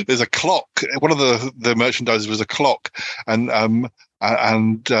there's a clock. One of the merchandise was a clock, and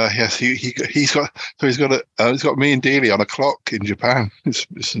yes, he's got me and Dealey on a clock in Japan.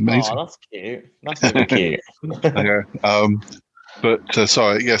 It's amazing. Oh, that's cute. That's really cute. But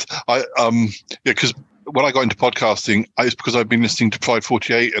sorry, yes, because when I got into podcasting, it's because I've been listening to Pride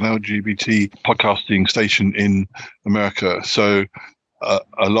 48, an LGBT podcasting station in America. So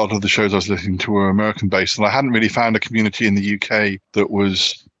a lot of the shows I was listening to were American based, and I hadn't really found a community in the UK that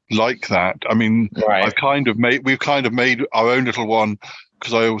was like that. I mean, right. We've kind of made our own little one,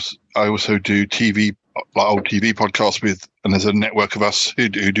 because I also do TV, like old TV podcasts and there's a network of us who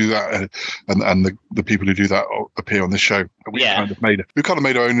do that, and the people who do that appear on this show. We've kind of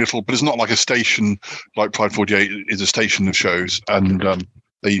made our own little, but it's not like a station like Pride 48 is a station of shows, and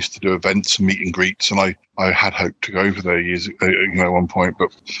they used to do events and meet and greets, and I had hoped to go over there at one point,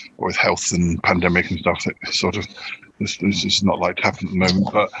 but with health and pandemic and stuff, it sort of this is not like to happen at the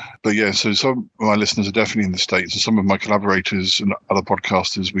moment. But yeah, so some of my listeners are definitely in the States, and some of my collaborators and other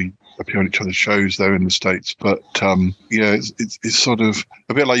podcasters, we appear on each other's shows. They're in the States, but it's sort of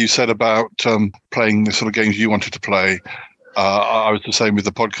a bit like you said about playing the sort of games you wanted to play. I was the same with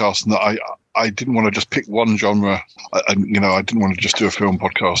the podcast, and that I didn't want to just pick one genre. I didn't want to just do a film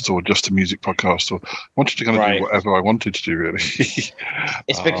podcast or just a music podcast, or wanted to kind of do whatever I wanted to do, really.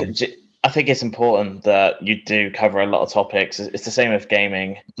 It's because I think it's important that you do cover a lot of topics. It's the same with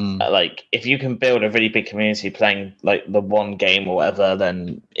gaming. Like, if you can build a really big community playing like the one game or whatever,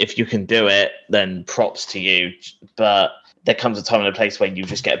 then if you can do it, then props to you. But there comes a time and a place where you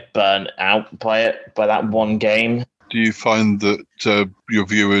just get burnt out by that one game. Do you find that your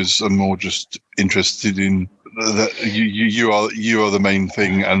viewers are more just interested in that you are the main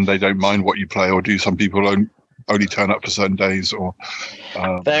thing, and they don't mind what you play, or do some people only turn up for certain days? Or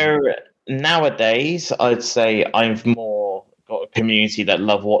nowadays, I'd say I've more got a community that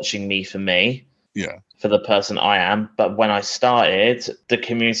love watching me for me, for the person I am. But when I started, the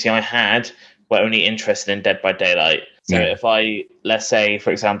community I had were only interested in Dead by Daylight. So if let's say,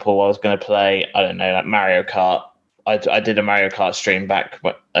 for example, I was going to play, I don't know, like Mario Kart. I did a Mario Kart stream back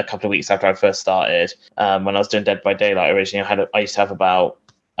a couple of weeks after I first started. When I was doing Dead by Daylight originally, I used to have about,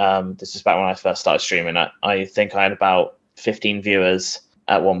 this is back when I first started streaming, I think I had about 15 viewers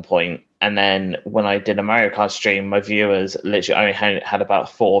at one point. And then when I did a Mario Kart stream, my viewers literally only had about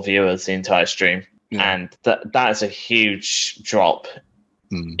 4 viewers the entire stream. Yeah. And that is a huge drop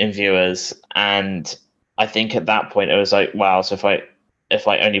in viewers. And I think at that point it was like, wow, so if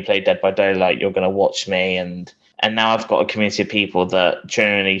I only play Dead by Daylight, you're going to watch me. And And now I've got a community of people that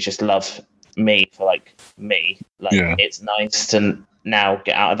genuinely just love me for like me. Like it's nice to now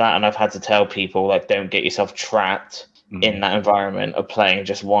get out of that. And I've had to tell people like, don't get yourself trapped in that environment of playing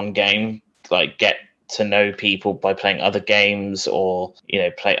just one game. Like get to know people by playing other games, or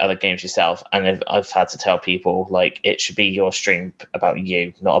play other games yourself. And I've had to tell people like it should be your stream about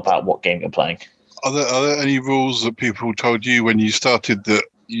you, not about what game you're playing. Are there any rules that people told you when you started that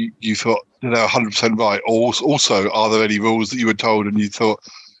you thought they're 100% right? Or also, are there any rules that you were told and you'd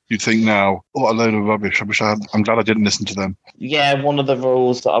think now, what a load of rubbish. I'm glad I didn't listen to them. Yeah, one of the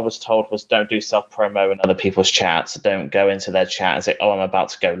rules that I was told was don't do self-promo in other people's chats. Don't go into their chat and say, oh, I'm about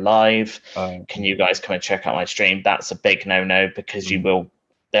to go live. Can you guys come and check out my stream? That's a big no-no, because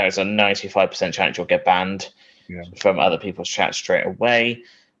there's a 95% chance you'll get banned from other people's chats straight away.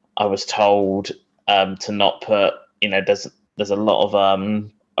 I was told to not put, there's a lot of,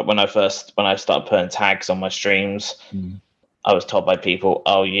 when I started putting tags on my streams, I was told by people,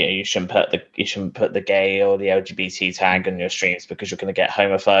 oh yeah, you shouldn't put the gay or the LGBT tag on your streams because you're going to get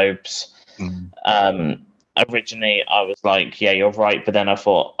homophobes. Originally, I was like, yeah, you're right, but then I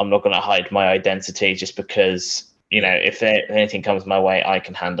thought I'm not going to hide my identity just because if anything comes my way, I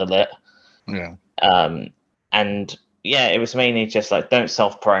can handle it. Yeah. And yeah, it was mainly just like don't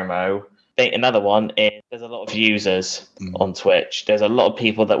self promo. Another one is there's a lot of users on Twitch. There's a lot of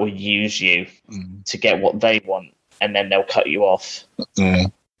people that will use you to get what they want, and then they'll cut you off. Yeah.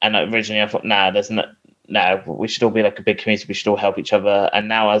 And originally I thought, we should all be like a big community. We should all help each other. And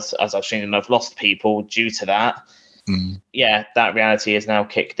now as I've seen, and I've lost people due to that. That reality is now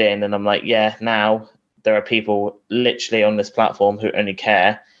kicked in. And I'm like, now there are people literally on this platform who only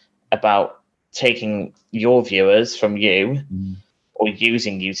care about taking your viewers from you or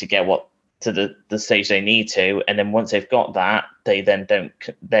using you to get to the stage they need to, and then once they've got that,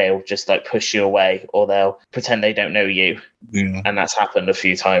 they'll just like push you away, or they'll pretend they don't know you. And that's happened a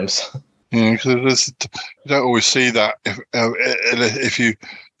few times. Because you don't always see that if you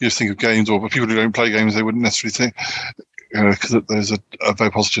just think of games, or people who don't play games, they wouldn't necessarily think, because there's a very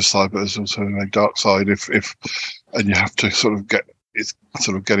positive side, but there's also a dark side and you have to sort of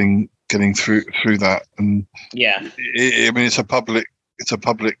getting through that. And it's a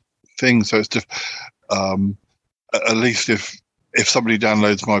public thing, so it's just at least if somebody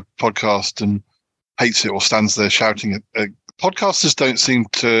downloads my podcast and hates it or stands there shouting at podcasters don't seem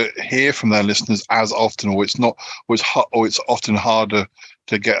to hear from their listeners as often, or it's often harder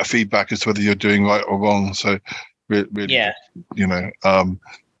to get a feedback as to whether you're doing right or wrong. So really, but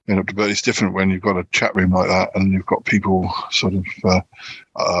it's different when you've got a chat room like that and you've got people sort of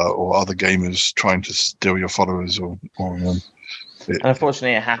or other gamers trying to steal your followers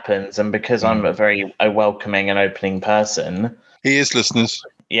Unfortunately, it happens, and because I'm a welcoming and opening person, he is listeners.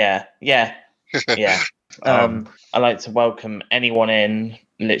 Yeah. I like to welcome anyone in.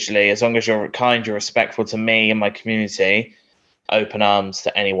 Literally, as long as you're kind, you're respectful to me and my community. Open arms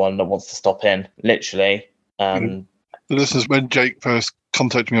to anyone that wants to stop in. Literally. The listeners, when Jake first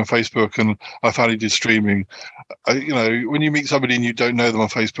contacted me on Facebook and I found he did streaming, when you meet somebody and you don't know them on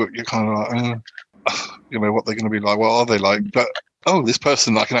Facebook, you're kind of like, what they're going to be like. What are they like? But this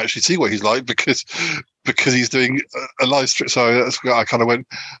person, I can actually see what he's like because he's doing a live stream. So that's I kind of went,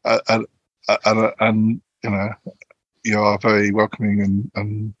 and you are very welcoming,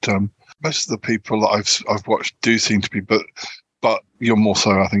 and most of the people that I've watched do seem to be, but you're more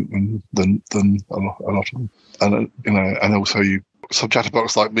so, I think, than a lot of them, and also you. Some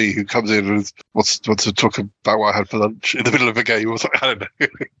chatterbox like me who comes in and wants to talk about what I had for lunch in the middle of a game or something. I don't know.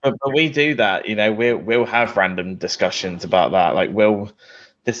 But we do that, we'll have random discussions about that. Like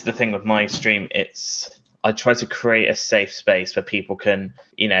this is the thing with my stream. I try to create a safe space where people can,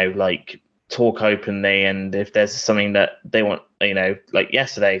 talk openly, and if there's something that they want, like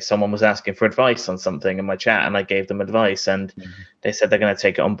yesterday, someone was asking for advice on something in my chat, and I gave them advice, and they said they're going to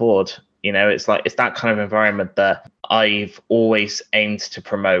take it on board. It's that kind of environment that I've always aimed to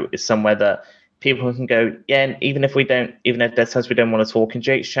promote. Is somewhere that people can go, and even if there's times we don't want to talk in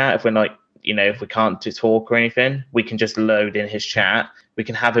Jake's chat, if we're not, if we can't do talk or anything, we can just load in his chat. We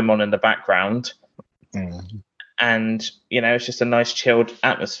can have him on in the background. And, it's just a nice chilled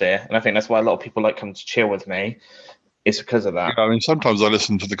atmosphere. And I think that's why a lot of people like come to chill with me. It's because of that. I mean, sometimes I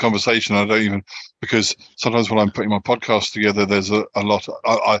listen to the conversation. I don't even, because sometimes when I'm putting my podcast together, there's a lot.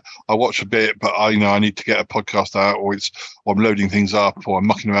 I watch a bit, but I need to get a podcast out, or I'm loading things up, or I'm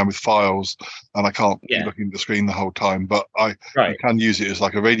mucking around with files, and I can't be looking at the screen the whole time. But I can use it as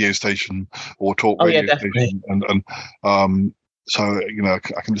like a radio station or talk radio station, and so I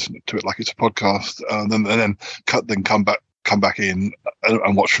can listen to it like it's a podcast, and then come back come back in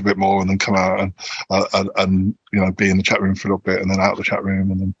and watch a bit more, and then come out and be in the chat room for a little bit, and then out of the chat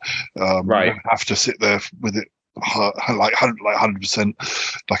room, and then you don't have to sit there with it like 100%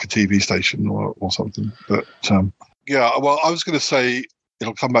 like a TV station or something. But well, I was going to say,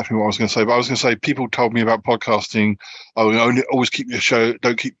 it'll come back to me what I was going to say, but I was going to say, people told me about podcasting. Always keep your show.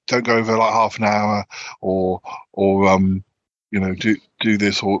 Don't go over like half an hour, or do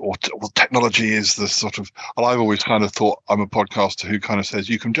this, or technology is the sort of. And I've always kind of thought I'm a podcaster who kind of says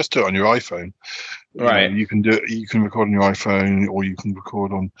you can just do it on your iPhone, right? You can record on your iPhone, or you can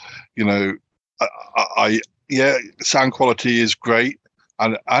record on, sound quality is great.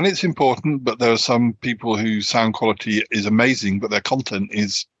 And it's important, but there are some people whose sound quality is amazing, but their content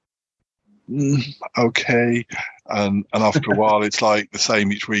is okay. And after a while, it's like the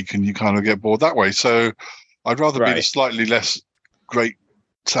same each week, and you kind of get bored that way. So I'd rather be the slightly less great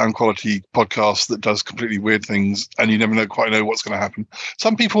sound quality podcast that does completely weird things, and you never quite know what's going to happen.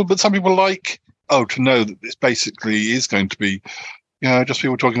 Some people like, to know that this basically is going to be, just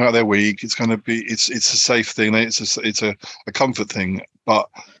people talking about their week. It's going to be, it's a safe thing. It's a comfort thing. But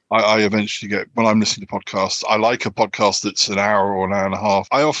I eventually get, when I'm listening to podcasts, I like a podcast that's an hour or an hour and a half.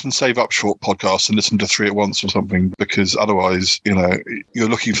 I often save up short podcasts and listen to 3 at once or something, because otherwise, you're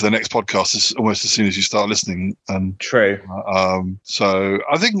looking for the next podcast almost as soon as you start listening. And true. So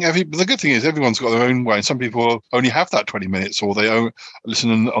I think the good thing is everyone's got their own way. Some people only have that 20 minutes, or they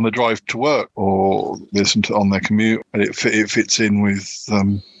listen on the drive to work, or listen to on their commute, and it fits in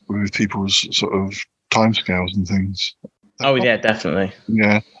with people's sort of timescales and things. Oh yeah, definitely.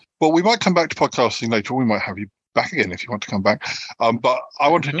 Yeah. Well, we might come back to podcasting later. We might have you back again if you want to come back. But I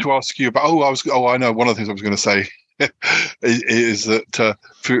wanted to ask you about. I know one of the things I was going to say is that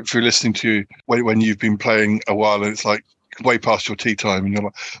through listening to you when you've been playing a while, and it's like way past your tea time, and you're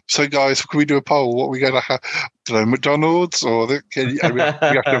like, so guys, can we do a poll? What are we going to have? McDonald's, or we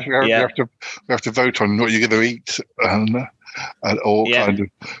have to vote on what you're going to eat, and all kind of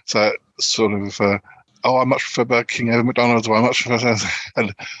sort of. I much prefer Burger King over McDonald's, or I much prefer,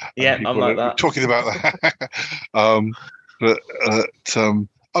 and I'm like that. Talking about that. What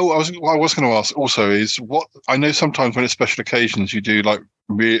I was going to ask also is, what I know sometimes when it's special occasions, you do like,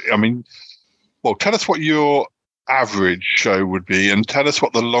 tell us what your average show would be, and tell us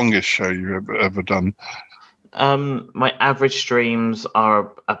what the longest show you've ever done. My average streams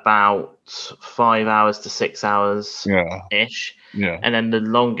are about 5 hours to 6 hours ish. Yeah. And then the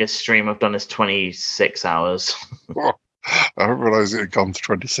longest stream I've done is 26 hours. I didn't realise it had gone to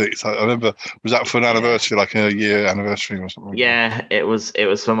 26. I remember, was that for an anniversary, like a year anniversary or something? Yeah, it was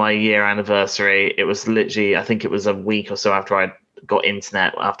for my year anniversary. It was literally, I think it was a week or so after I got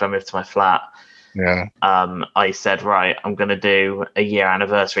internet, after I moved to my flat. Yeah. I said, right, I'm going to do a year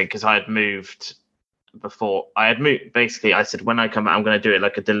anniversary, because I had moved before. Basically, I said, when I come out, I'm going to do it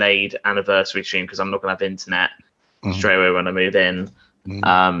like a delayed anniversary stream, because I'm not going to have internet straight away when I move in.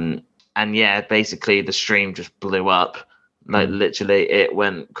 And yeah, basically the stream just blew up. Like literally it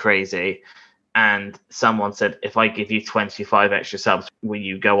went crazy. And someone said, if I give you 25 extra subs, will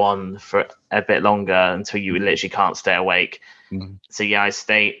you go on for a bit longer until you literally can't stay awake? So yeah,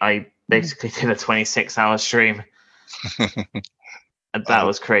 I basically did a 26-hour stream. And that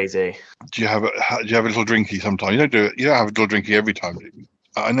was crazy. Do you have a little drinky sometimes? You don't have a little drinky every time, do you?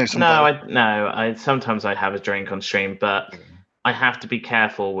 I know sometimes. No, sometimes I have a drink on stream, but I have to be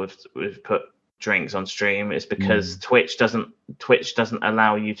careful with put drinks on stream. It's because Twitch doesn't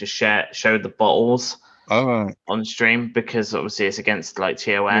allow you to show the bottles on stream, because obviously it's against like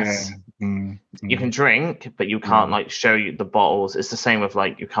TOS. You can drink, but you can't like show you the bottles. It's the same with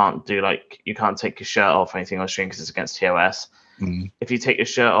like you can't take your shirt off or anything on stream, because it's against TOS. If you take your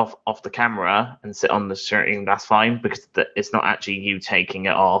shirt off the camera and sit on the stream, that's fine, because it's not actually you taking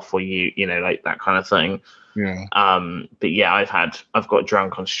it off, or like that kind of thing. Yeah. But yeah, I've got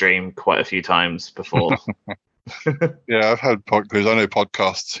drunk on stream quite a few times before. Yeah, I've had because I know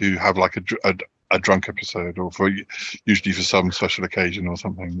podcasts who have like a drunk episode, or usually for some special occasion or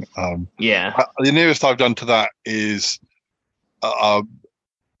something. The nearest I've done to that is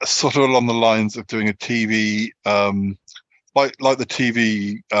sort of along the lines of doing a TV. Like the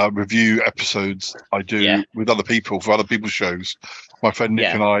TV review episodes I do with other people for other people's shows. My friend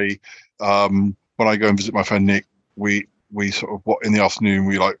Nick and I, when I go and visit my friend Nick, we sort of in the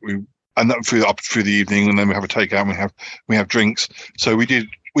afternoon and that up through the evening, and then we have a takeout and we have drinks. So we did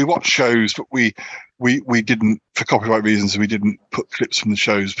we watched shows, but we didn't, for copyright reasons, we didn't put clips from the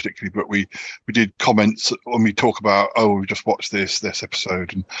shows particularly, but we did comments when we talk about, oh, we just watched this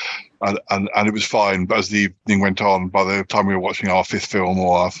episode, and it was fine. But as the evening went on, by the time we were watching our fifth film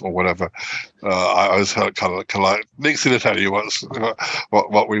or whatever, I was kind of like, Nick's going to tell you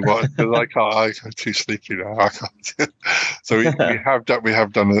what we watched, because I'm too sleepy now. I can't. So we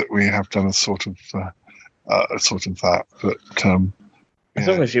have done a sort of that, but. As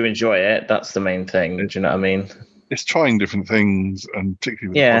long as you enjoy it, that's the main thing. Do you know what I mean? It's trying different things, and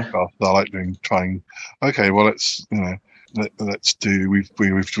particularly with the podcast, I like trying. Okay, well, let's do.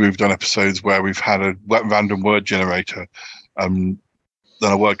 We've done episodes where we've had a random word generator, then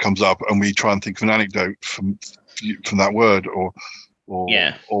a word comes up, and we try and think of an anecdote from that word, or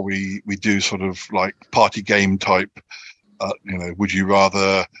we do sort of like party game type. Would you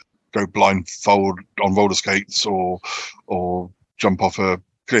rather go blindfold on roller skates or jump off a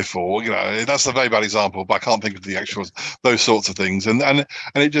cliff, or that's a very bad example, but I can't think of the actual those sorts of things, and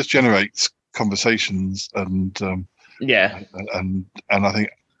it just generates conversations, and I think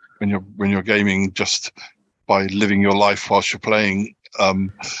when you're gaming, just by living your life whilst you're playing,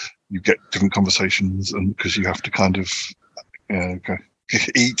 you get different conversations, and because you have to kind of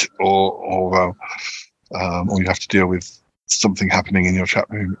eat or you have to deal with something happening in your chat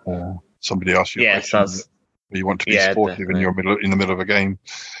room, or somebody asks you a question. You want to be sportive in the middle of a game.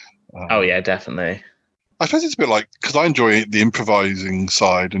 Definitely. I suppose it's a bit like, because I enjoy the improvising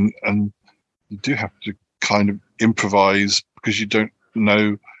side, and you do have to kind of improvise because you don't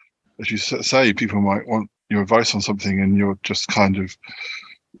know, as you say, people might want your advice on something, and you're just kind of,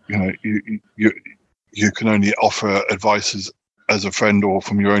 you can only offer advice as a friend or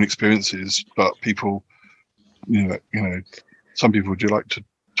from your own experiences, but people, some people do like to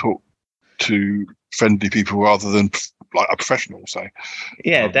talk to friendly people rather than like a professional, say.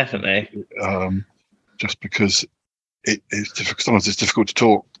 Definitely. Just because it's difficult. Sometimes it's difficult to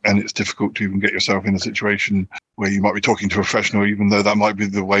talk, and it's difficult to even get yourself in a situation where you might be talking to a professional, even though that might be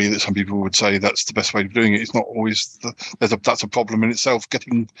the way that some people would say that's the best way of doing it. It's not always. That's a problem in itself.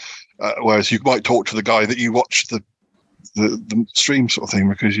 Whereas you might talk to the guy that you watch the stream sort of thing,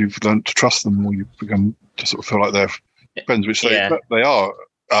 because you've learned to trust them, or you've begun to sort of feel like they're friends, which they are.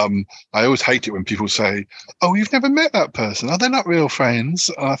 I always hate it when people say, "Oh, you've never met that person. Oh, they're not real friends."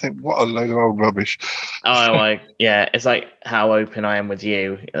 And I think, what a load of old rubbish. It's like how open I am with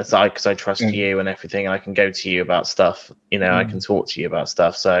you. It's like, because I trust you and everything, and I can go to you about stuff. I can talk to you about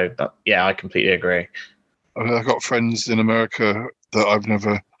stuff. So I completely agree. I've got friends in America that I've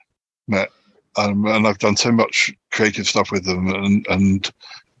never met, and I've done so much creative stuff with them, and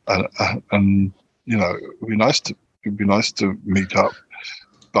it'd be nice to meet up.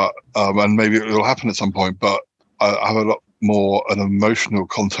 But and maybe it will happen at some point. But I have a lot more an emotional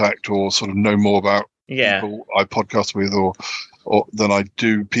contact, or sort of know more about people I podcast with, or than I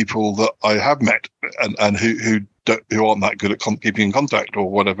do people that I have met and who aren't that good at keeping in contact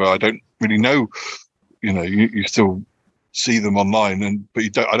or whatever. I don't really know. You still see them online,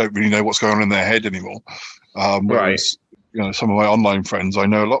 but I don't really know what's going on in their head anymore. Whereas, some of my online friends, I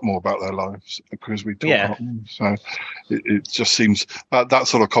know a lot more about their lives because we talk. So it just seems that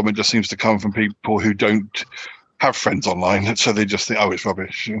sort of comment just seems to come from people who don't have friends online, so they just think, oh, it's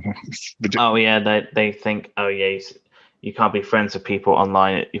rubbish. They think, you can't be friends with people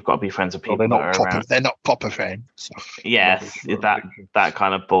online. You've got to be friends with people. They're not proper friends. Yes, that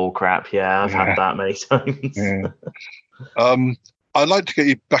kind of bull crap. Yeah, I've had that many times. I'd like to get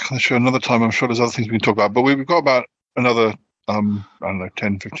you back on the show another time. I'm sure there's other things we can talk about, but we've got about another, 10,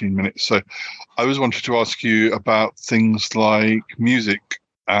 15 minutes. So I always wanted to ask you about things like music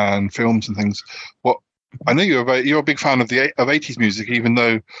and films and things. I know you're a big fan of 80s music, even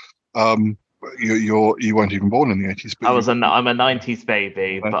though you weren't even born in the 80s. But I'm a 90s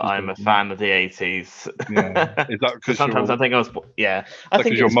baby, but I'm a fan of the 80s. Yeah. Is that because sometimes I think I was? Yeah, I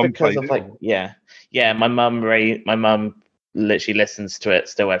think it's because of my mum literally listens to it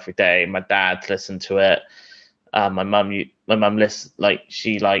still every day. My dad listened to it. My mum listens,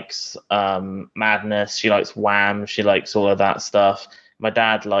 she likes Madness, she likes Wham, she likes all of that stuff. My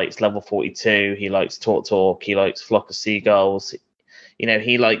dad likes Level 42, he likes Talk, he likes Flock of Seagulls.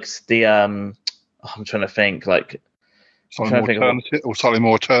 He likes the I'm trying to think, slightly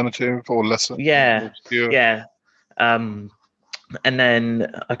more alternative or lesser. Yeah. And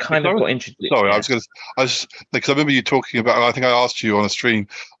then I kind of got introduced. Sorry, because I remember you talking about. I think I asked you on a stream,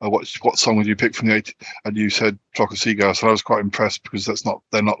 what song would you pick from the 80s, and you said "Flock of Seagulls." And I was quite impressed because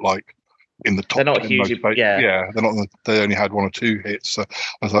they're not like in the top. They're not huge. They're not. They only had one or two hits. So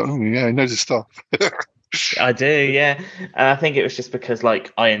I was like, oh yeah, he knows his stuff. I do, yeah. And I think it was just because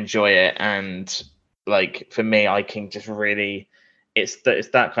like I enjoy it, and like for me, I can just really, it's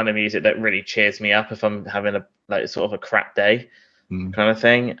that kind of music that really cheers me up if I'm having a like sort of a crap day, kind of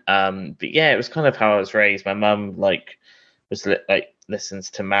thing. But yeah, it was kind of how I was raised. My mum like like listens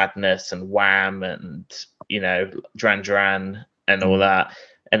to Madness and Wham and Duran Duran and all that.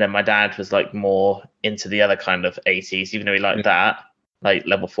 And then my dad was like more into the other kind of 80s, even though he liked that, like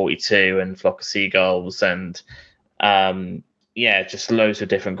Level 42 and Flock of Seagulls and just loads of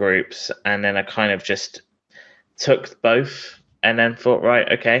different groups. And then I kind of just took both and then thought,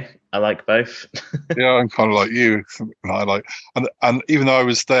 right, okay, I like both. Yeah, I'm kind of like you. I like, and even though I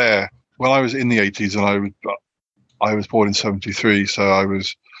was there when I was in the 80s, and I was born in 73, so I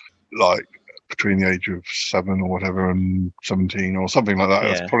was like between the age of 7 or whatever and 17 or something like that.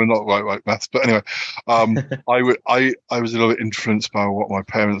 That's probably not right maths, but anyway, I was a little bit influenced by what my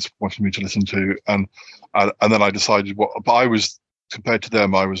parents wanted me to listen to, and then I decided what. But I was, compared to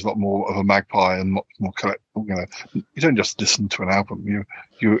them, I was a lot more of a magpie and much more collect. You don't just listen to an album;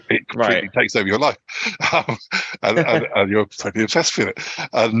 it completely takes over your life, and you're totally obsessed with it.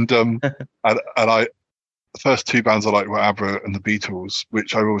 And I. The first two bands I liked were ABBA and the Beatles,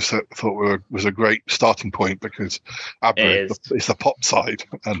 which I always thought was a great starting point, because ABBA is the pop side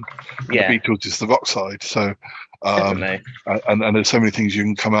and the Beatles is the rock side. So, and there's so many things you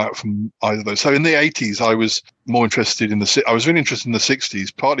can come out from either of those. So in the 80s, I was more interested I was really interested in the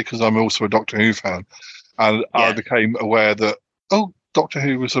 60s, partly because I'm also a Doctor Who fan, and I became aware that Doctor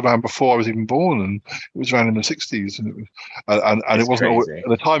Who was around before I was even born, and it was around in the 60s, and it was, and it wasn't at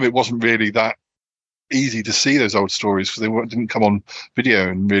the time. It wasn't really that easy to see those old stories, because they didn't come on video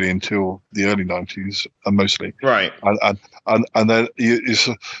and really until the early 90s, mostly. Right. And then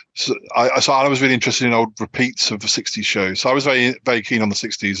I was really interested in old repeats of the 60s shows. So I was very, very keen on the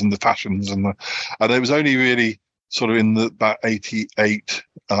 60s and the fashions, and it was only really sort of in about 88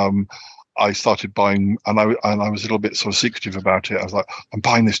 I started buying, and I was a little bit sort of secretive about it. I was like, I'm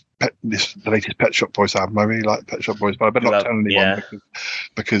buying the latest Pet Shop Boys album. I really like Pet Shop Boys, but I better not tell anyone,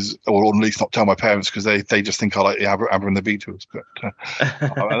 because or at least not tell my parents, because they just think I like the ABBA and the Beatles. But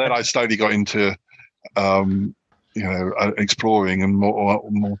and then I slowly got into exploring and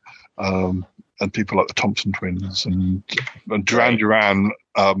more and people like the Thompson Twins and Duran Duran.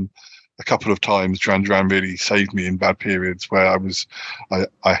 A couple of times, Duran Duran really saved me in bad periods where I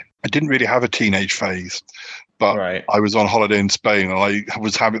didn't really have a teenage phase, but I was on holiday in Spain, and I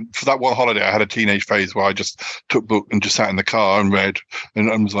was having, for that one holiday, I had a teenage phase where I just took book and just sat in the car and read,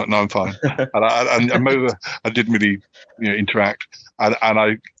 and was like, no, I'm fine. I didn't really interact, and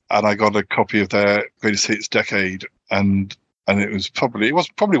I got a copy of their Greatest Hits Decade, and it probably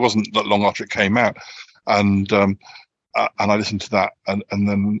wasn't that long after it came out, and I listened to that, and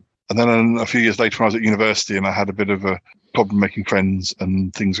then a few years later, when I was at university, and I had a bit of a problem making friends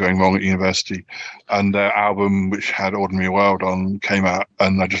and things going wrong at university, and their album, which had Ordinary World on, came out,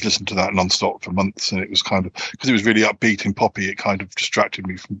 and I just listened to that nonstop for months, and it was kind of, because it was really upbeat and poppy, it kind of distracted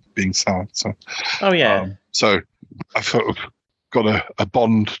me from being sad. So, so I sort of got a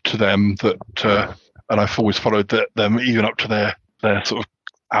bond to them that, and I've always followed them even up to their sort of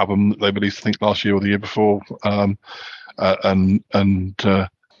album that they released, I think last year or the year before,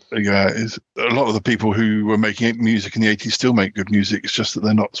 is a lot of the people who were making music in the 80s still make good music. It's just that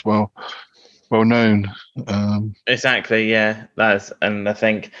they're not as well known. Exactly, yeah. And I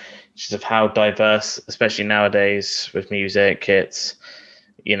think just of how diverse, especially nowadays with music, it's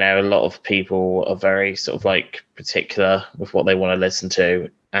a lot of people are very sort of like particular with what they want to listen to,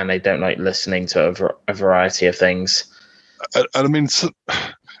 and they don't like listening to a variety of things. And I mean,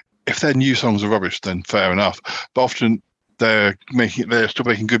 if their new songs are rubbish, then fair enough. But often they're still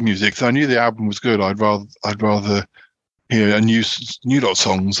making good music. So I knew the album was good. I'd rather hear a new lot of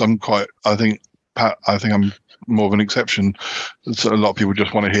songs. I think I'm more of an exception. So a lot of people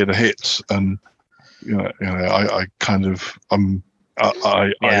just want to hear the hits, and I kind of over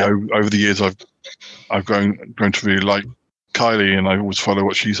the years I've grown to really like Kylie, and I always follow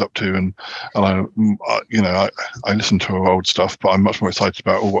what she's up to, and I listen to her old stuff, but I'm much more excited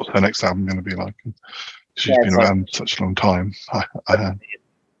about what's her next album going to be like. She's been around such a long time. Flock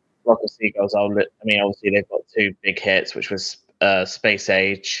of Seagulls, obviously they've got two big hits, which was Space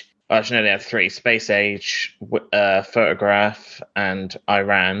Age. Actually, no, they have three: Space Age, Photograph, and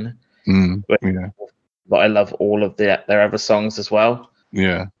Iran. But I love all of their other songs as well.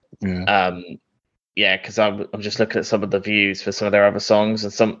 Yeah. Because I'm just looking at some of the views for some of their other songs,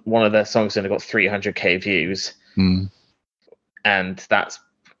 and one of their songs only got 300k views, and that's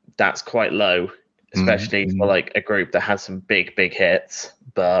quite low, especially for like a group that has some big hits.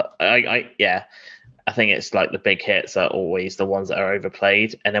 But I I think it's like the big hits are always the ones that are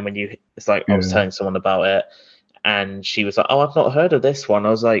overplayed. And then it's like I was telling someone about it, and she was like, "Oh, I've not heard of this one." I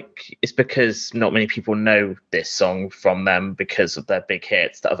was like, "It's because not many people know this song from them because of their big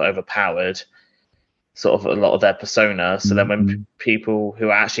hits that have overpowered sort of a lot of their persona." So then when people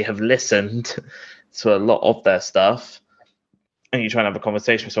who actually have listened to a lot of their stuff, and you try and have a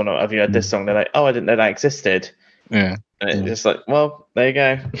conversation with someone, "Have you heard this song?" They're like, "Oh, I didn't know that existed." Yeah. And it's just like, well, there you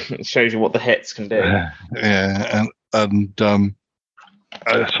go. It shows you what the hits can do. Yeah, and so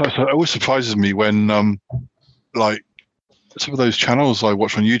it always surprises me when like some of those channels I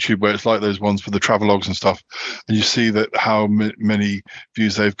watch on YouTube where it's like those ones with the travelogues and stuff, and you see that how many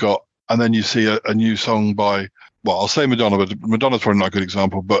views they've got, and then you see a new song by, well, I'll say Madonna, but Madonna's probably not a good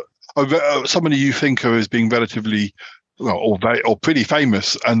example, but somebody you think of as being relatively or pretty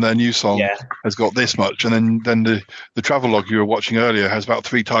famous, and their new song has got this much, and then the travelogue you were watching earlier has about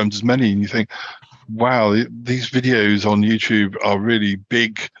 3 times as many, and you think, wow, these videos on YouTube are really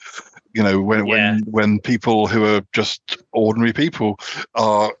big. When people who are just ordinary people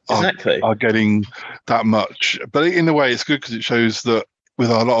are getting that much, but in a way it's good because it shows that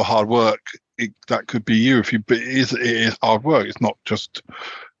with a lot of hard work, that could be you. But it is hard work. It's not just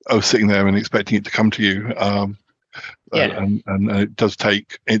sitting there and expecting it to come to you. And it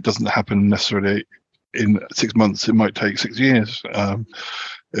doesn't happen necessarily in 6 months. It might take 6 years,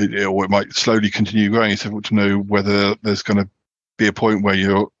 or it might slowly continue growing. It's difficult to know whether there's going to be a point where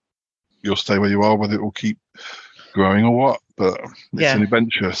you'll stay where you are, whether it will keep growing or what. But it's an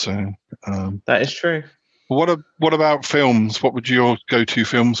adventure. So that is true. What about films? What would your go-to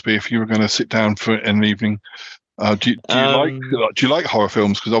films be if you were going to sit down for an evening? Do you like horror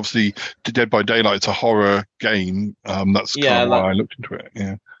films? Because obviously, Dead by Daylight's a horror game. That's kind of why I looked into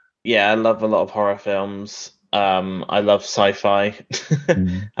it. Yeah, I love a lot of horror films. I love sci-fi.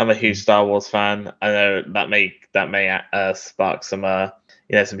 I'm a huge Star Wars fan. I know that may spark some.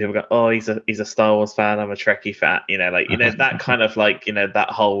 Some people go, "Oh, he's a Star Wars fan. I'm a Trekkie fan." That kind of that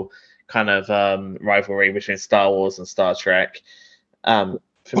whole kind of rivalry between Star Wars and Star Trek.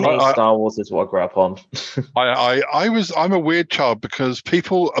 For me, Star Wars is what I grew up on. I'm a weird child because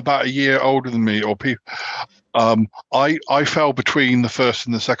people about a year older than me, or people, I fell between the first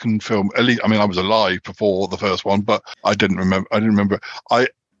and the second film. At least, I mean, I was alive before the first one, but I didn't remember.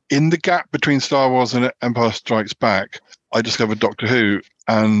 In the gap between Star Wars and Empire Strikes Back, I discovered Doctor Who,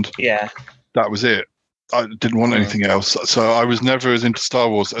 and that was it. I didn't want anything else. So I was never as into Star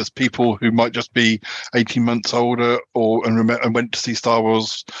Wars as people who might just be 18 months older and went to see Star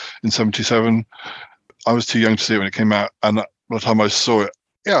Wars in 1977. I was too young to see it when it came out. And by the time I saw it,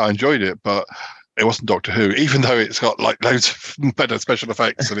 I enjoyed it, but it wasn't Doctor Who, even though it's got like loads of better special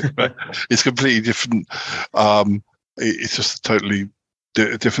effects and it's completely different. It's just a totally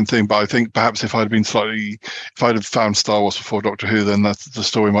different thing. But I think perhaps if I'd have found Star Wars before Doctor Who, then the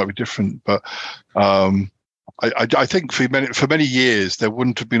story might be different. But I think for many years there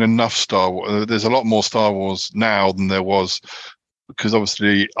wouldn't have been enough Star Wars. There's a lot more Star Wars now than there was, because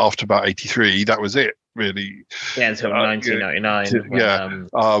obviously after about 83, that was it. Really, until 1999.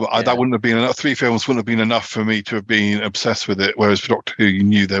 That wouldn't have been enough. 3 films wouldn't have been enough for me to have been obsessed with it. Whereas for Doctor Who, you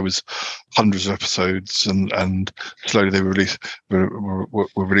knew there was hundreds of episodes, and slowly they were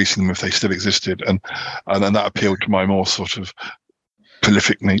releasing them if they still existed, and that appealed to my more sort of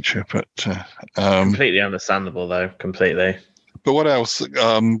prolific nature. But completely understandable, though. Completely. But what else?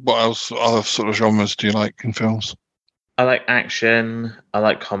 Other sort of genres do you like in films? I like action. I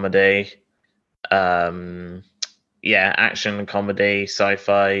like comedy. Action, comedy,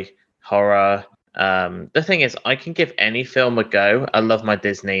 sci-fi, horror. The thing is, I can give any film a go. I love my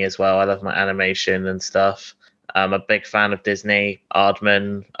Disney as well. I love my animation and stuff. I'm a big fan of Disney.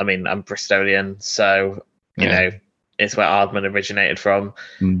 Aardman. I mean, I'm Bristolian, so you know it's where Aardman originated from.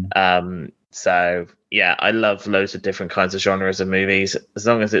 So yeah, I love loads of different kinds of genres of movies, as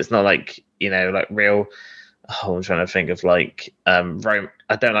long as it's not like real. Oh, I'm trying to think of I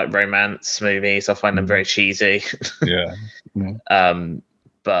don't like romance movies. I find them very cheesy.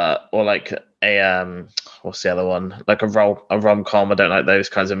 But or like what's the other one? Like a rom-com. I don't like those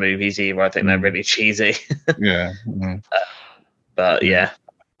kinds of movies either. I think they're really cheesy. But kind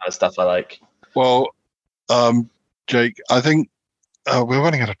of stuff I like. Well, Jake, I think we're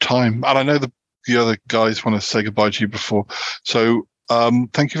running out of time, and I know the other guys want to say goodbye to you before. So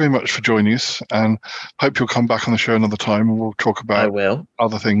thank you very much for joining us, and hope you'll come back on the show another time, and we'll talk about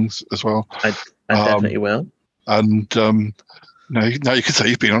other things as well. I definitely will. And now you can say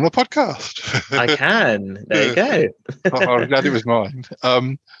you've been on a podcast. I can. There you go. I'm glad it was mine.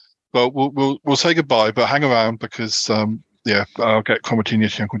 Well, we'll say goodbye, but hang around because I'll get Cromarty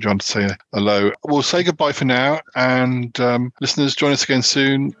and Uncle John to say hello. We'll say goodbye for now, and listeners, join us again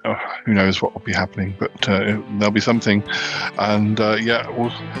soon. Oh, who knows what will be happening, but there'll be something. And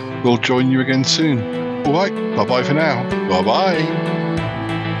we'll join you again soon. All right, bye-bye for now. Bye-bye.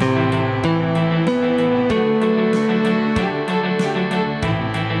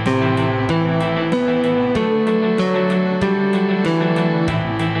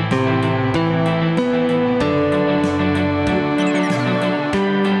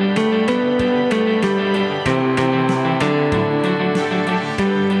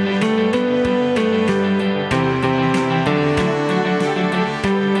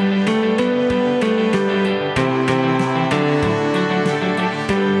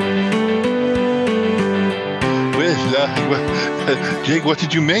 Jake, what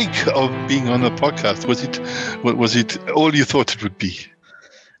did you make of being on the podcast? Was it all you thought it would be?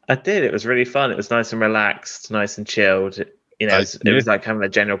 I did. It was really fun. It was nice and relaxed, nice and chilled. You know, it was like having a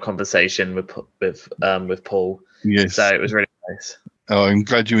general conversation with Paul. Yes. So it was really nice. Oh, I'm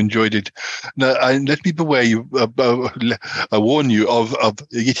glad you enjoyed it. Now, let me beware you. I warn you of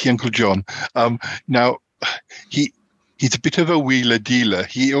Yeti Uncle John. Now, he's a bit of a wheeler dealer.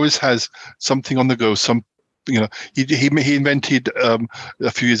 He always has something on the go. He invented a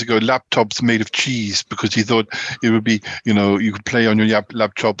few years ago laptops made of cheese because he thought it would be, you could play on your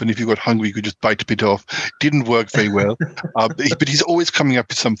laptop, and if you got hungry, you could just bite a bit off. Didn't work very well, but he's always coming up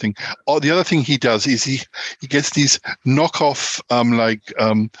with something. The other thing he does is he gets these knockoff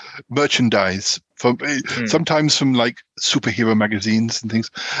merchandise. Sometimes from like superhero magazines and things,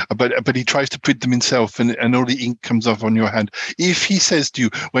 but he tries to print them himself, and all the ink comes off on your hand. If he says to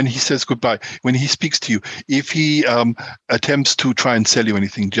you, when he says goodbye, when he speaks to you, if he attempts to try and sell you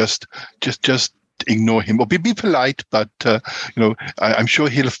anything, just ignore him or be polite, but I'm sure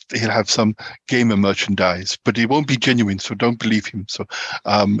he'll have some gamer merchandise, but it won't be genuine, so don't believe him. So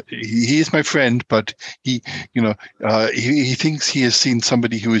he is my friend, but he thinks he has seen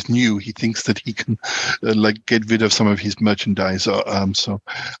somebody who is new. He thinks that he can get rid of some of his merchandise. And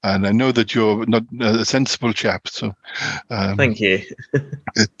I know that you're not a sensible chap, so thank you.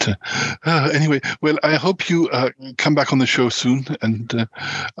 Anyway, well, I hope you come back on the show soon, and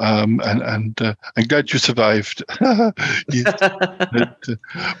I'm glad you survived.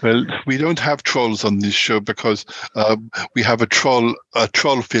 Well, we don't have trolls on this show because we have a troll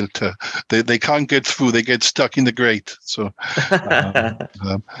filter. They can't get through. They get stuck in the grate. So,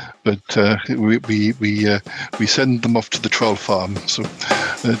 we send them off to the troll farm. So,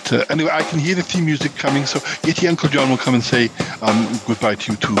 anyway, I can hear the theme music coming. So, Yeti Uncle John will come and say goodbye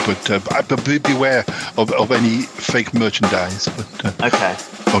to you too. But beware of any fake merchandise. But okay.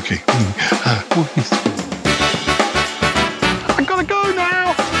 Okay. I gotta go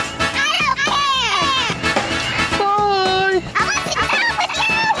now. Bye. I want to go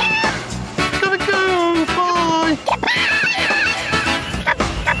with you. Gotta go. Bye.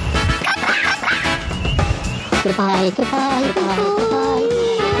 Goodbye, goodbye, goodbye, goodbye.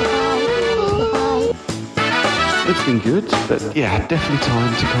 It's been good, but yeah, definitely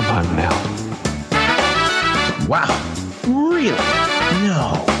time to come home now. Wow. Really?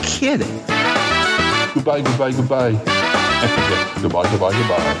 No kidding. Goodbye, goodbye, goodbye. Goodbye, goodbye,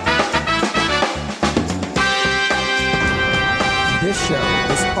 goodbye. This show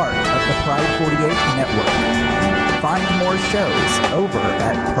is part of the Pride 48 network. Find more shows over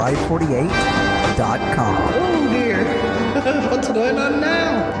at pride48.com. Oh dear. What's going on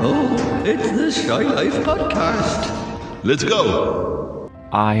now? Oh, it's the Shy Life podcast. Let's go.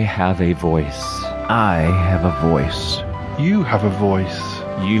 I have a voice. I have a voice. You have a voice.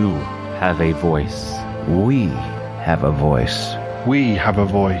 You have a voice. We have a voice. We have a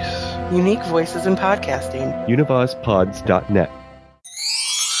voice. Unique voices in podcasting. UnivazPods.net.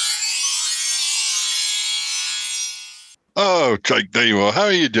 Oh, Jake, there you are. How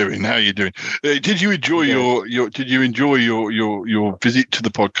are you doing? Did you enjoy your visit to the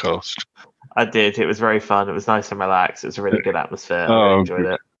podcast? I did. It was very fun. It was nice and relaxed. It was a really good atmosphere. I really enjoyed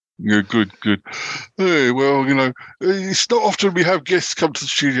it. Yeah, good. Hey, well, it's not often we have guests come to the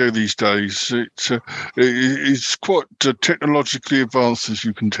studio these days. It's quite technologically advanced, as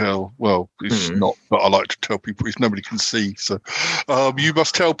you can tell. Well, it's not, but I like to tell people if nobody can see. So you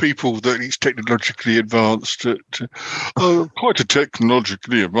must tell people that it's technologically advanced. Quite a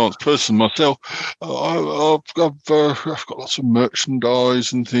technologically advanced person myself. I've got lots of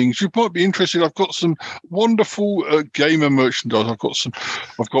merchandise and things. You might be interested. I've got some wonderful gamer merchandise. I've got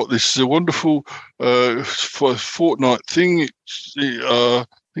this wonderful for Fortnite thing. It's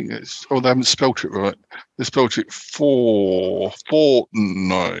think it's. Oh, they haven't spelt it right. They spelt it fortnight.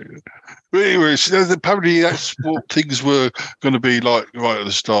 But anyways, apparently that's what things were going to be like right at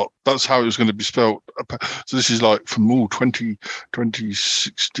the start. That's how it was going to be spelt. So this is like from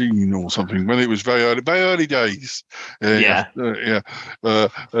 2016 or something, when it was very early days. Yeah.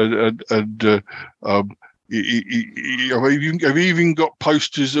 I've even got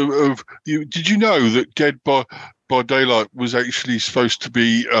posters of you. Did you know that Dead by Daylight was actually supposed to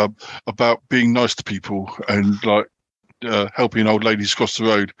be about being nice to people and like helping old ladies across the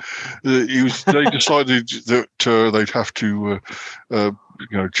road? They decided that they'd have to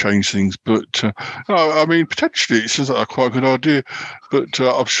change things, but I mean, potentially it seems like quite a good idea. But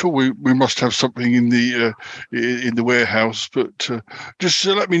I'm sure we must have something in the warehouse. But just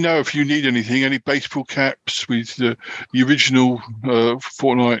let me know if you need anything, any baseball caps with the original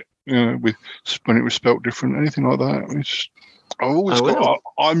Fortnite, with when it was spelt different, anything like that. I've always got.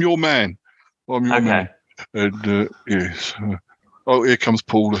 I'm your man. I'm your man. And yes. Oh, here comes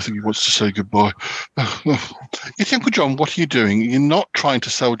Paul. I think he wants to say goodbye. Yes, Uncle John, what are you doing? You're not trying to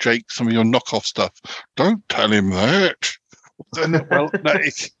sell Jake some of your knockoff stuff. Don't tell him that. Well,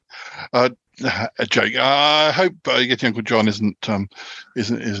 Jake, I hope Yeti Uncle John isn't. No,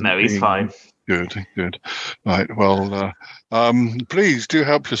 he's fine. Good. Right. Well, please do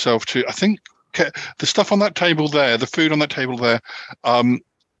help yourself to. I think the stuff on that table there, the food on that table there,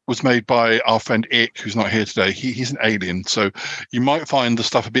 was made by our friend Ick, who's not here today. He's an alien, so you might find the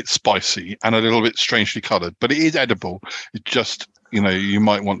stuff a bit spicy and a little bit strangely coloured, but it is edible. It just, you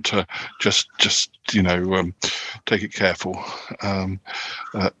might want to just take it careful.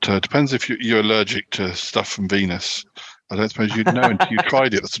 Depends if you're allergic to stuff from Venus. I don't suppose you'd know until you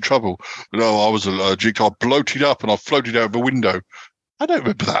tried it. That's the trouble. But I was allergic. I bloated up and I floated out of a window. I don't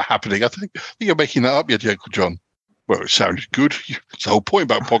remember that happening. I think you're making that up yet, Uncle John. Well, it sounded good. It's the whole point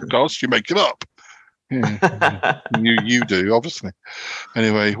about podcasts. You make it up. Yeah. you do, obviously.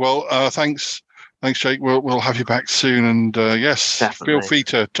 Anyway, well, thanks, Jake. We'll have you back soon, and yes, definitely. Feel free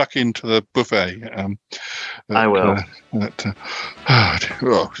to tuck into the buffet. I will. It's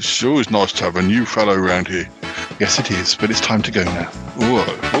sure is nice to have a new fellow around here. Yes, it is, but it's time to go now. All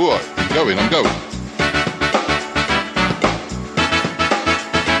right. I'm going.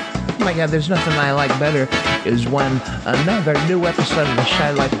 Oh my God, there's nothing I like better is when another new episode of the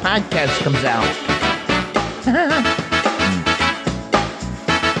Shy Life podcast comes out.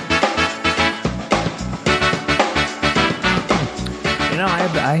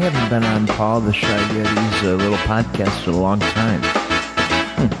 I haven't been on Paul the Shy Yeti's little podcast in a long time.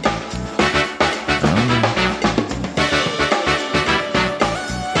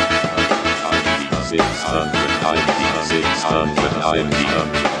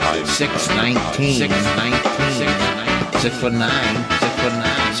 619. 690.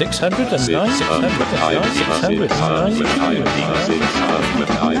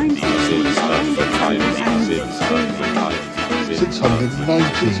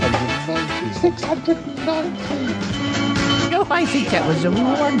 Oh, I think that was a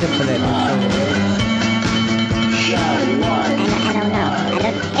wonderful episode. I don't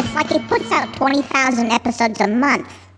know. It's like he puts out 20,000 episodes a month.